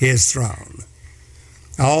his throne.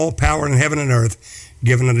 All power in heaven and earth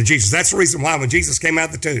given unto Jesus. That's the reason why when Jesus came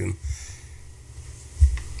out of the tomb,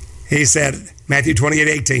 he said, Matthew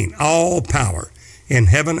 28:18, all power in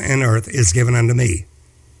heaven and earth is given unto me.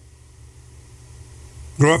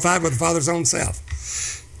 Glorified with the Father's own self.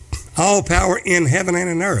 All power in heaven and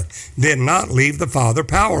in earth did not leave the Father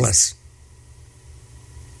powerless.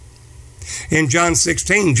 In John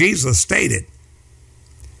 16, Jesus stated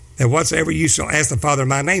that whatsoever you shall ask the Father in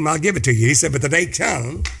my name, I'll give it to you. He said, but the day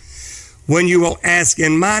comes when you will ask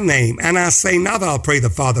in my name, and I say not that I'll pray the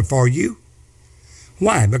Father for you.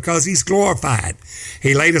 Why? Because he's glorified.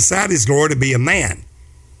 He laid aside his glory to be a man.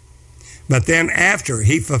 But then after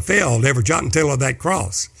he fulfilled every jot and tittle of that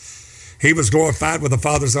cross, he was glorified with the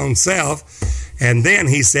Father's own self. And then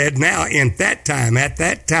he said, now at that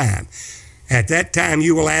time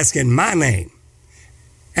you will ask in my name.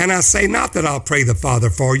 And I say not that I'll pray the Father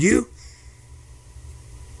for you.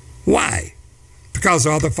 Why? Because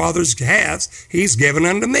all the Father has, he's given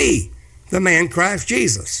unto me, the man Christ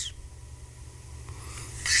Jesus.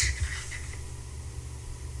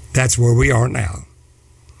 That's where we are now.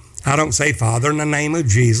 I don't say Father in the name of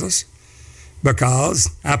Jesus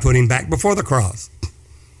because I put him back before the cross.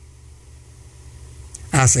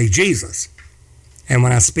 I say Jesus. And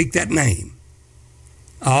when I speak that name,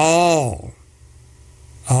 all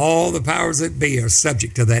the powers that be are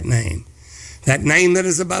subject to that name that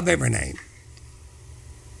is above every name.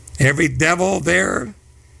 Every devil there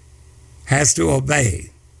has to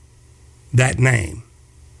obey that name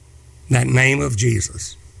of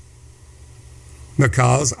Jesus,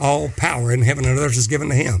 because all power in heaven and earth is given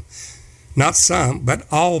to him. Not some, but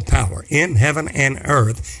all power in heaven and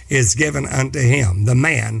earth is given unto him. The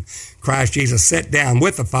man, Christ Jesus, sat down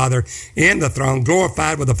with the Father in the throne,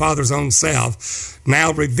 glorified with the Father's own self,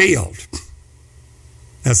 now revealed.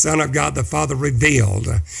 The Son of God, the Father revealed.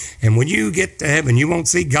 And when you get to heaven, you won't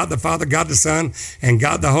see God the Father, God the Son, and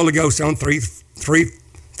God the Holy Ghost on three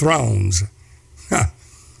thrones.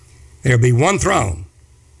 There'll be one throne,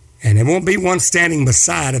 and there won't be one standing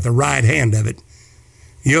beside at the right hand of it.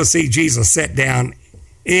 You'll see Jesus set down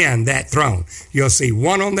in that throne. You'll see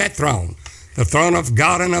one on that throne, the throne of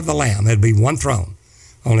God and of the Lamb. There'll be one throne.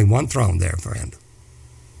 Only one throne there, friend.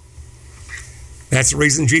 That's the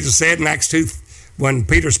reason Jesus said in Acts 2, when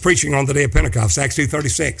Peter's preaching on the day of Pentecost, Acts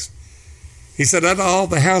 2:36, he said, let all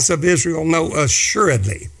the house of Israel know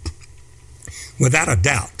assuredly, without a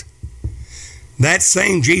doubt, that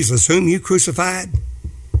same Jesus whom you crucified,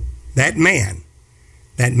 that man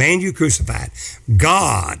you crucified,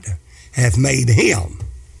 God hath made him,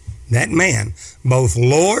 that man, both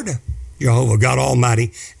Lord, Jehovah, God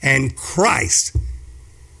Almighty, and Christ,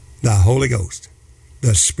 the Holy Ghost,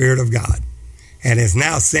 the Spirit of God, and has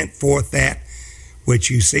now sent forth that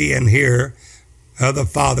which you see and hear of the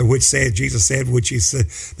Father, which said, Jesus said, which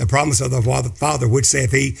is the promise of the Father, which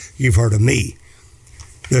saith he, you've heard of me.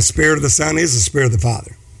 The Spirit of the Son is the Spirit of the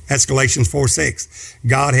Father. That's Galatians 4:6.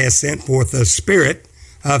 God has sent forth the Spirit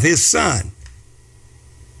of his Son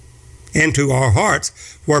into our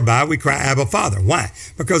hearts, whereby we cry, Abba, Father. Why?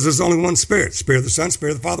 Because there's only one Spirit. Spirit of the Son,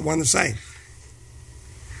 Spirit of the Father, one and the same.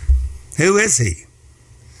 Who is he?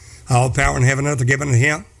 All power in heaven and earth are given to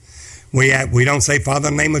him. We don't say Father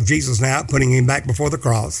in the name of Jesus now, putting him back before the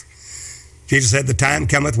cross. Jesus said, the time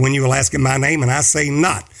cometh when you will ask in my name, and I say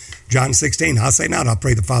not. John 16, I say not, I'll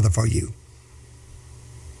pray the Father for you.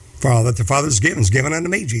 For all that the Father is given unto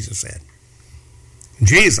me, Jesus said.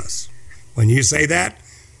 Jesus, when you say that,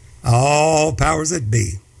 all powers that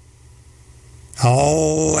be,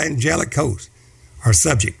 all angelic hosts are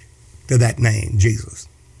subject to that name, Jesus.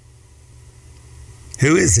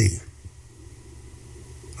 Who is he?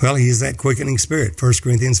 Well, he is that quickening spirit, 1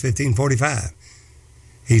 Corinthians 15:45.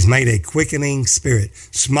 He's made a quickening spirit,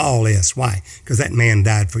 small s. Why? Because that man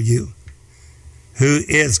died for you. who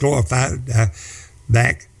is glorified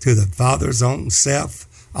back to the Father's own self.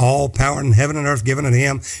 All power in heaven and earth given unto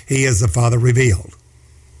him. He is the Father revealed.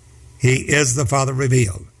 He is the Father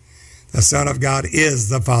revealed. The Son of God is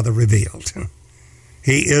the Father revealed.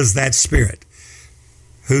 He is that Spirit.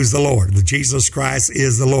 Who's the Lord? Jesus Christ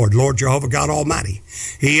is the Lord. Lord Jehovah God Almighty.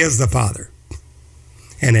 He is the Father.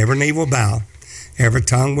 And every knee will bow. Every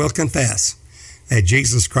tongue will confess that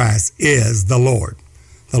Jesus Christ is the Lord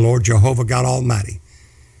Jehovah God Almighty,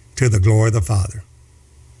 to the glory of the Father.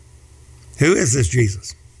 Who is this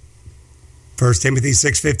Jesus? 1 Timothy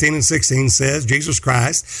 6:15 and 16 says, Jesus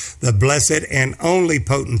Christ, the blessed and only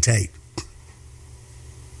potentate.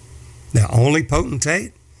 The only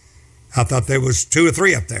potentate? I thought there was 2 or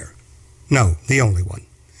 3 up there. No, the only one.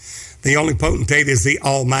 The only potentate is the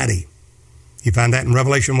Almighty. You find that in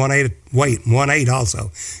Revelation 1:8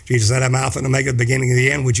 also. Jesus said, I'm Alpha and Omega, the beginning and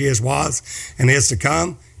the end, which is, was, and is to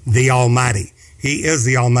come, the Almighty. He is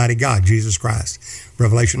the Almighty God, Jesus Christ.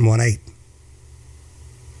 Revelation 1:8.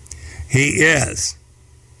 He is,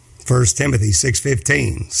 1 Timothy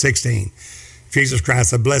 6:15, 16. Jesus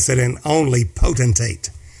Christ, the blessed and only potentate,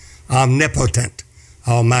 omnipotent,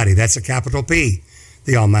 Almighty. That's a capital P,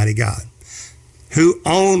 the Almighty God, who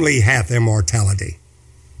only hath immortality,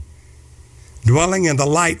 dwelling in the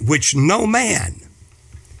light which no man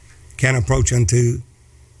can approach unto,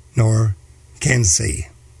 nor can see.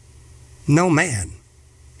 No man.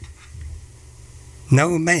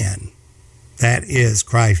 No man. That is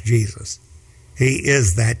Christ Jesus. He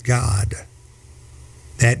is that God.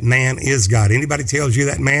 That man is God. Anybody tells you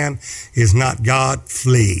that man is not God,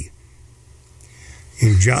 flee.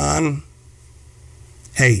 In John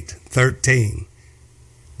 8:13,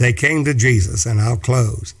 they came to Jesus, and I'll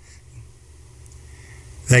close.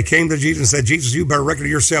 They came to Jesus and said, Jesus, you bear record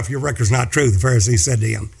of yourself. Your record's not true. The Pharisees said to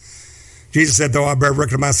him. Jesus said, though I bear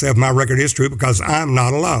record of myself, my record is true because I'm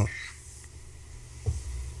not alone.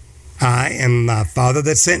 I and my Father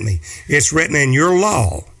that sent me. It's written in your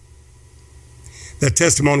law. The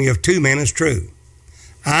testimony of 2 men is true.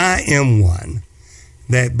 I am one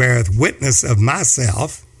that beareth witness of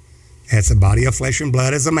myself. That's a body of flesh and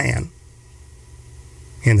blood as a man.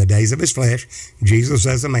 In the days of his flesh, Jesus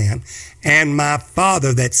as a man. And my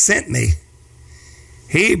Father that sent me,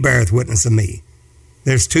 he beareth witness of me.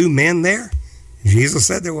 There's 2 men there? Jesus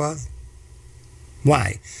said there was.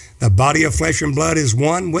 Why? The body of flesh and blood is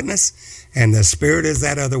one witness, and the Spirit is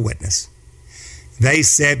that other witness. They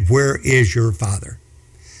said, where is your Father?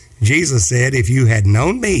 Jesus said, if you had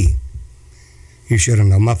known me, you should have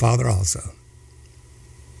known my Father also.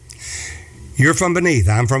 You're from beneath,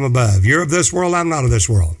 I'm from above. You're of this world, I'm not of this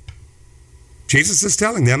world. Jesus is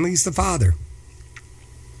telling them he's the Father.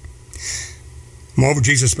 Moreover,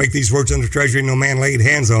 Jesus spake these words in the treasury, no man laid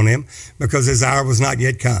hands on him, because his hour was not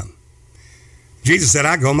yet come. Jesus said,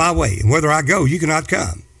 I go my way, and whither I go, you cannot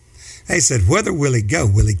come. They said, whither will he go?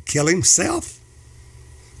 Will he kill himself?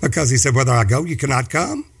 Because he said, whither I go, you cannot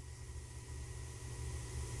come.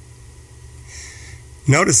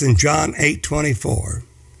 Notice in John 8:24,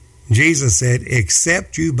 Jesus said,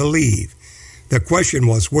 except you believe. The question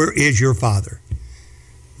was, where is your Father?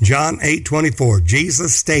 John 8:24,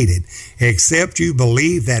 Jesus stated, except you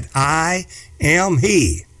believe that I am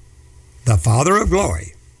he, the Father of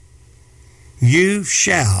glory, you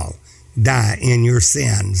shall die in your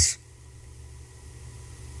sins.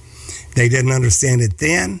 They didn't understand it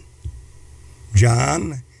then.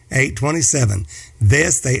 John 8:27,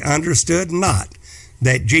 this they understood not,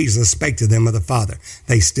 that Jesus spake to them of the Father.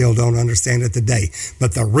 They still don't understand it today.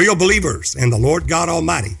 But the real believers in the Lord God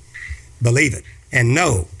Almighty believe it and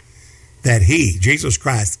know that he, Jesus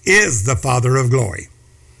Christ, is the Father of glory.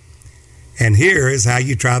 And here is how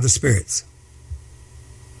you try the spirits.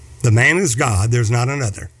 The man is God, there's not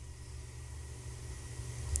another.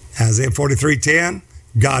 Isaiah 43:10,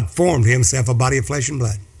 God formed himself a body of flesh and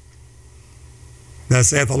blood. Thus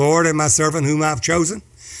saith the Lord, and my servant whom I've chosen,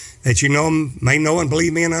 that you may know and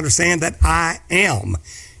believe me and understand that I am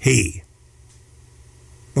he.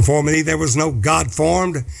 Before me there was no God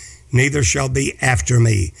formed, neither shall be after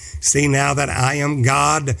me. See now that I am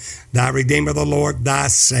God, thy Redeemer, the Lord, thy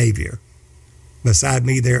Savior. Beside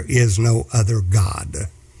me there is no other God.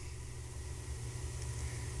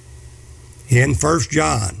 In 1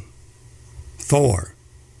 John 4,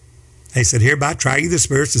 they said, hereby try ye the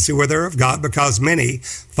spirits to see whether they're of God, because many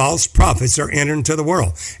false prophets are entered into the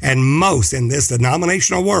world. And most in this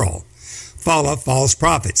denominational world follow false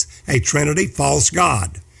prophets, a trinity false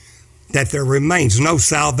God, that there remains no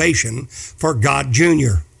salvation for God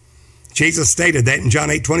Jr. Jesus stated that in John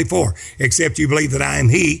 8:24. Except you believe that I am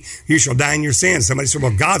he, you shall die in your sins. Somebody said,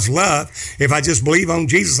 well, God's love, if I just believe on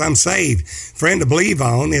Jesus, I'm saved. Friend, to believe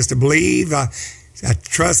on is to believe,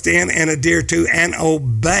 trust in, and adhere to, and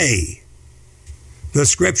obey the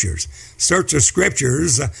Scriptures. Search the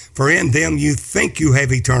Scriptures, for in them you think you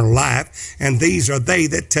have eternal life, and these are they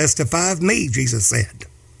that testify of me, Jesus said.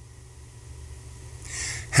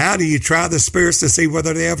 How do you try the spirits to see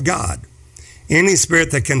whether they have God? Any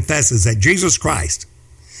spirit that confesses that Jesus Christ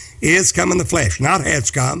is come in the flesh, not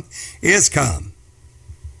has come, is come.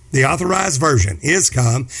 The Authorized Version, is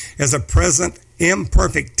come, as a present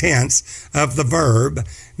imperfect tense of the verb,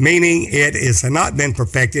 meaning it has not been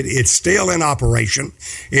perfected. It's still in operation.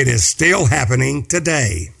 It is still happening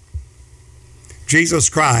today. Jesus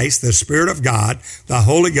Christ, the Spirit of God, the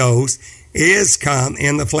Holy Ghost, is come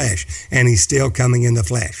in the flesh, and he's still coming in the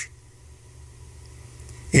flesh.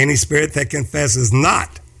 Any spirit that confesses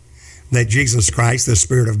not that Jesus Christ, the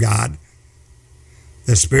Spirit of God,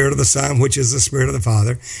 the Spirit of the Son, which is the Spirit of the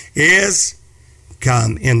Father, is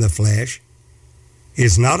come in the flesh,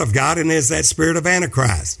 is not of God, and is that spirit of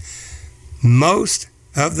Antichrist. Most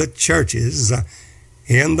of the churches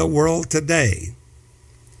in the world today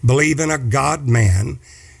believe in a God-man,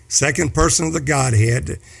 second person of the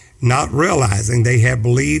Godhead, not realizing they have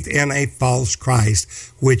believed in a false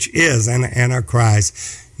Christ, which is an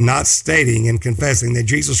Antichrist, not stating and confessing that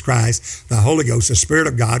Jesus Christ, the Holy Ghost, the Spirit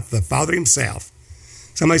of God, the Father himself.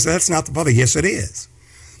 Somebody said, that's not the Father. Yes, it is.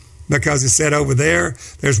 Because it said over there,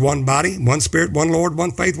 there's one body, one Spirit, one Lord,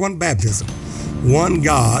 one faith, one baptism. One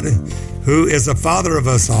God who is the Father of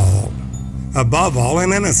us all, above all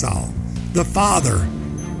and in us all. The Father.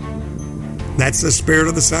 That's the Spirit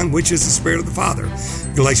of the Son, which is the Spirit of the Father.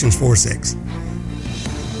 Galatians 4:6.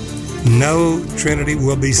 No Trinity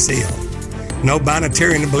will be sealed. No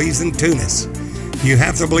Binitarian believes in two-ness. You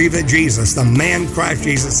have to believe that Jesus, the man Christ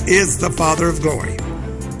Jesus, is the Father of glory,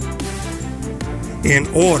 in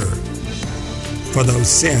order for those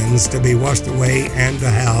sins to be washed away and to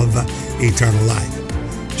have eternal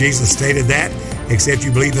life. Jesus stated that, except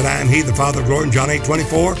you believe that I am he, the Father of glory, in John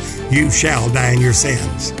 8:24, you shall die in your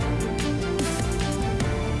sins.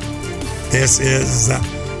 This is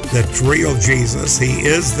the real Jesus. He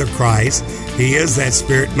is the Christ. He is that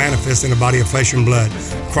Spirit manifest in a body of flesh and blood.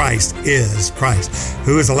 Christ is Christ.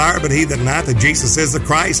 Who is a liar but he that denieth that Jesus is the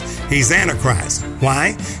Christ? He's Antichrist.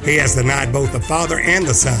 Why? He has denied both the Father and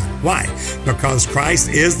the Son. Why? Because Christ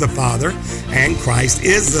is the Father and Christ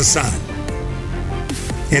is the Son.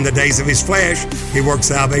 In the days of his flesh, he worked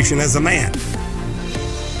salvation as a man.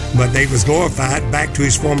 But they was glorified back to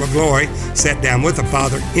his former glory, sat down with the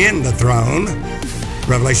Father in the throne.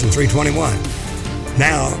 Revelation 3:21.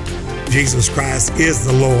 Now, Jesus Christ is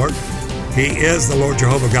the Lord. He is the Lord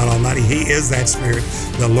Jehovah God Almighty. He is that Spirit.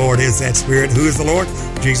 The Lord is that Spirit. Who is the Lord?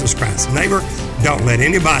 Jesus Christ. Neighbor, don't let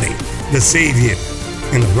anybody deceive you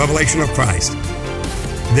in the revelation of Christ.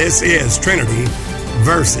 This is Trinity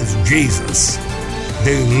versus Jesus.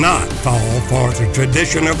 Do not fall for the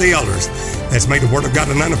tradition of the elders that's made the Word of God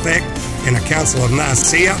of none effect in the Council of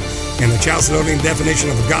Nicaea and the Chalcedonian definition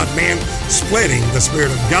of the God-man, splitting the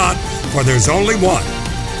Spirit of God, for there's only one.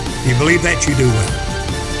 You believe that, you do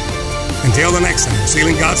well. Until the next time,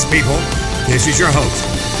 Sealing God's People, this is your host,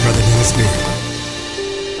 Brother Dennis Beard.